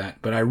because of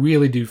that, but I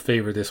really do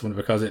favor this one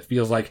because it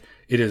feels like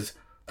it is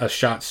a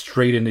shot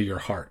straight into your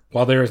heart.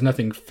 While there is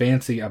nothing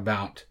fancy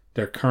about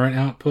their current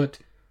output,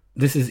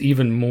 this is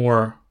even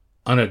more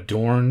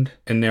unadorned,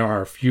 and there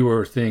are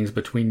fewer things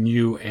between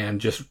you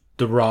and just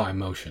the raw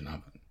emotion of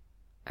it.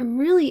 I'm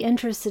really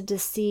interested to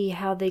see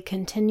how they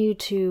continue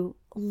to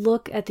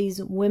look at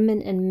these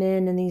women and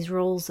men in these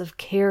roles of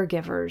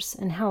caregivers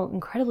and how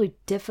incredibly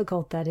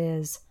difficult that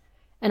is.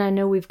 And I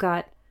know we've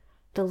got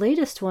the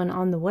latest one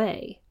on the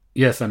way.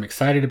 Yes, I'm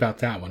excited about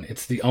that one.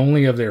 It's the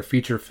only of their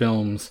feature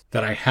films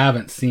that I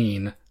haven't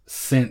seen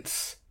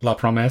since La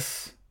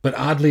Promesse. But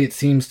oddly, it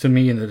seems to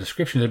me in the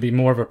description to be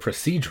more of a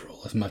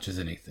procedural as much as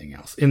anything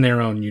else, in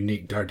their own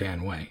unique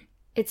Dardenne way.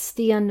 It's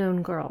The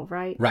Unknown Girl,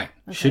 right? Right.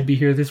 Okay. Should be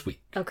here this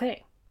week.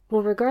 Okay.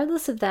 Well,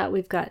 regardless of that,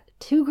 we've got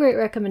two great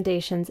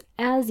recommendations,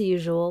 as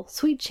usual,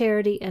 Sweet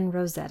Charity and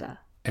Rosetta.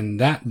 And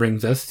that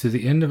brings us to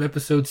the end of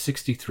episode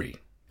 63.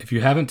 If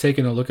you haven't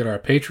taken a look at our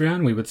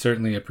Patreon, we would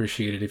certainly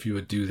appreciate it if you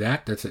would do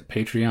that. That's at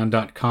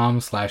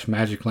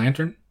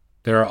patreon.com/magiclantern.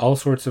 There are all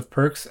sorts of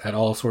perks at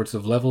all sorts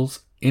of levels.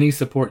 Any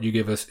support you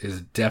give us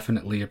is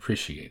definitely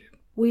appreciated.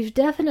 We've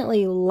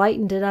definitely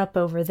lightened it up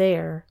over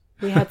there.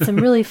 We had some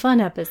really fun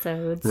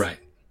episodes. Right.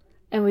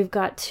 And we've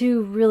got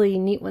two really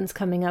neat ones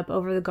coming up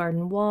over the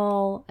garden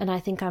wall. And I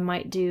think I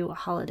might do a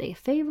holiday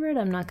favorite.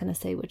 I'm not going to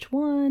say which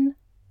one.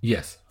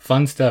 Yes,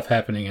 fun stuff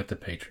happening at the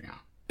Patreon.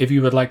 If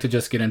you would like to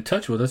just get in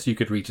touch with us, you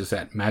could reach us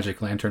at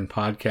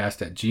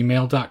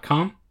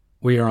magiclanternpodcast@gmail.com.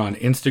 We are on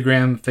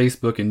Instagram,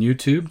 Facebook, and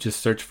YouTube. Just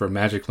search for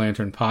Magic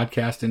Lantern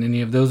Podcast in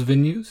any of those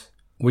venues.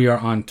 We are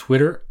on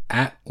Twitter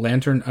at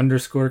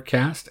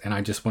 @lantern_cast. And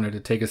I just wanted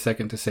to take a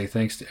second to say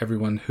thanks to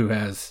everyone who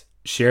has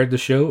shared the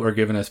show or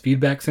given us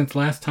feedback since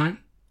last time.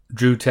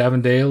 Drew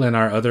Tavendale and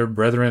our other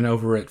brethren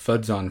over at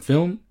Fuds on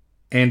Film,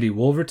 Andy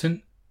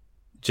Wolverton,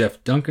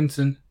 Jeff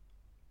Duncanson,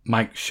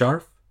 Mike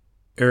Scharf,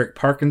 Eric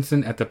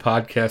Parkinson at the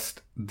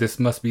podcast This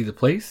Must Be the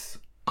Place,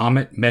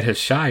 Amit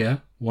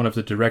Medhashaya, one of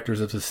the directors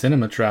of the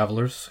Cinema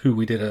Travelers, who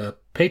we did a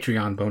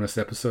Patreon bonus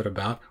episode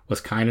about,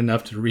 was kind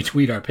enough to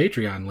retweet our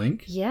Patreon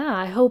link. Yeah,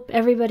 I hope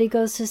everybody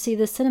goes to see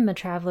the Cinema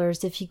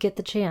Travelers. If you get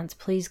the chance,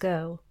 please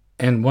go.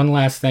 And one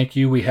last thank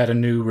you. We had a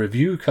new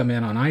review come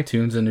in on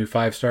iTunes, a new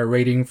 5-star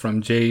rating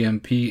from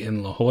JMP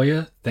in La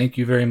Jolla. Thank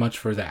you very much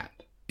for that.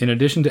 In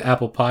addition to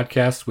Apple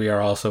Podcasts, we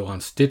are also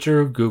on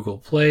Stitcher, Google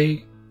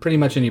Play. Pretty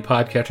much any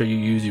podcatcher you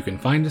use, you can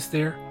find us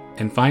there.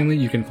 And finally,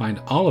 you can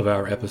find all of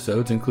our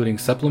episodes, including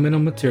supplemental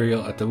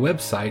material, at the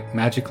website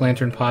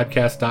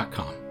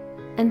magiclanternpodcast.com.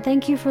 And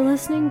thank you for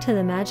listening to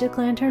the Magic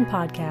Lantern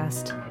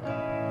Podcast.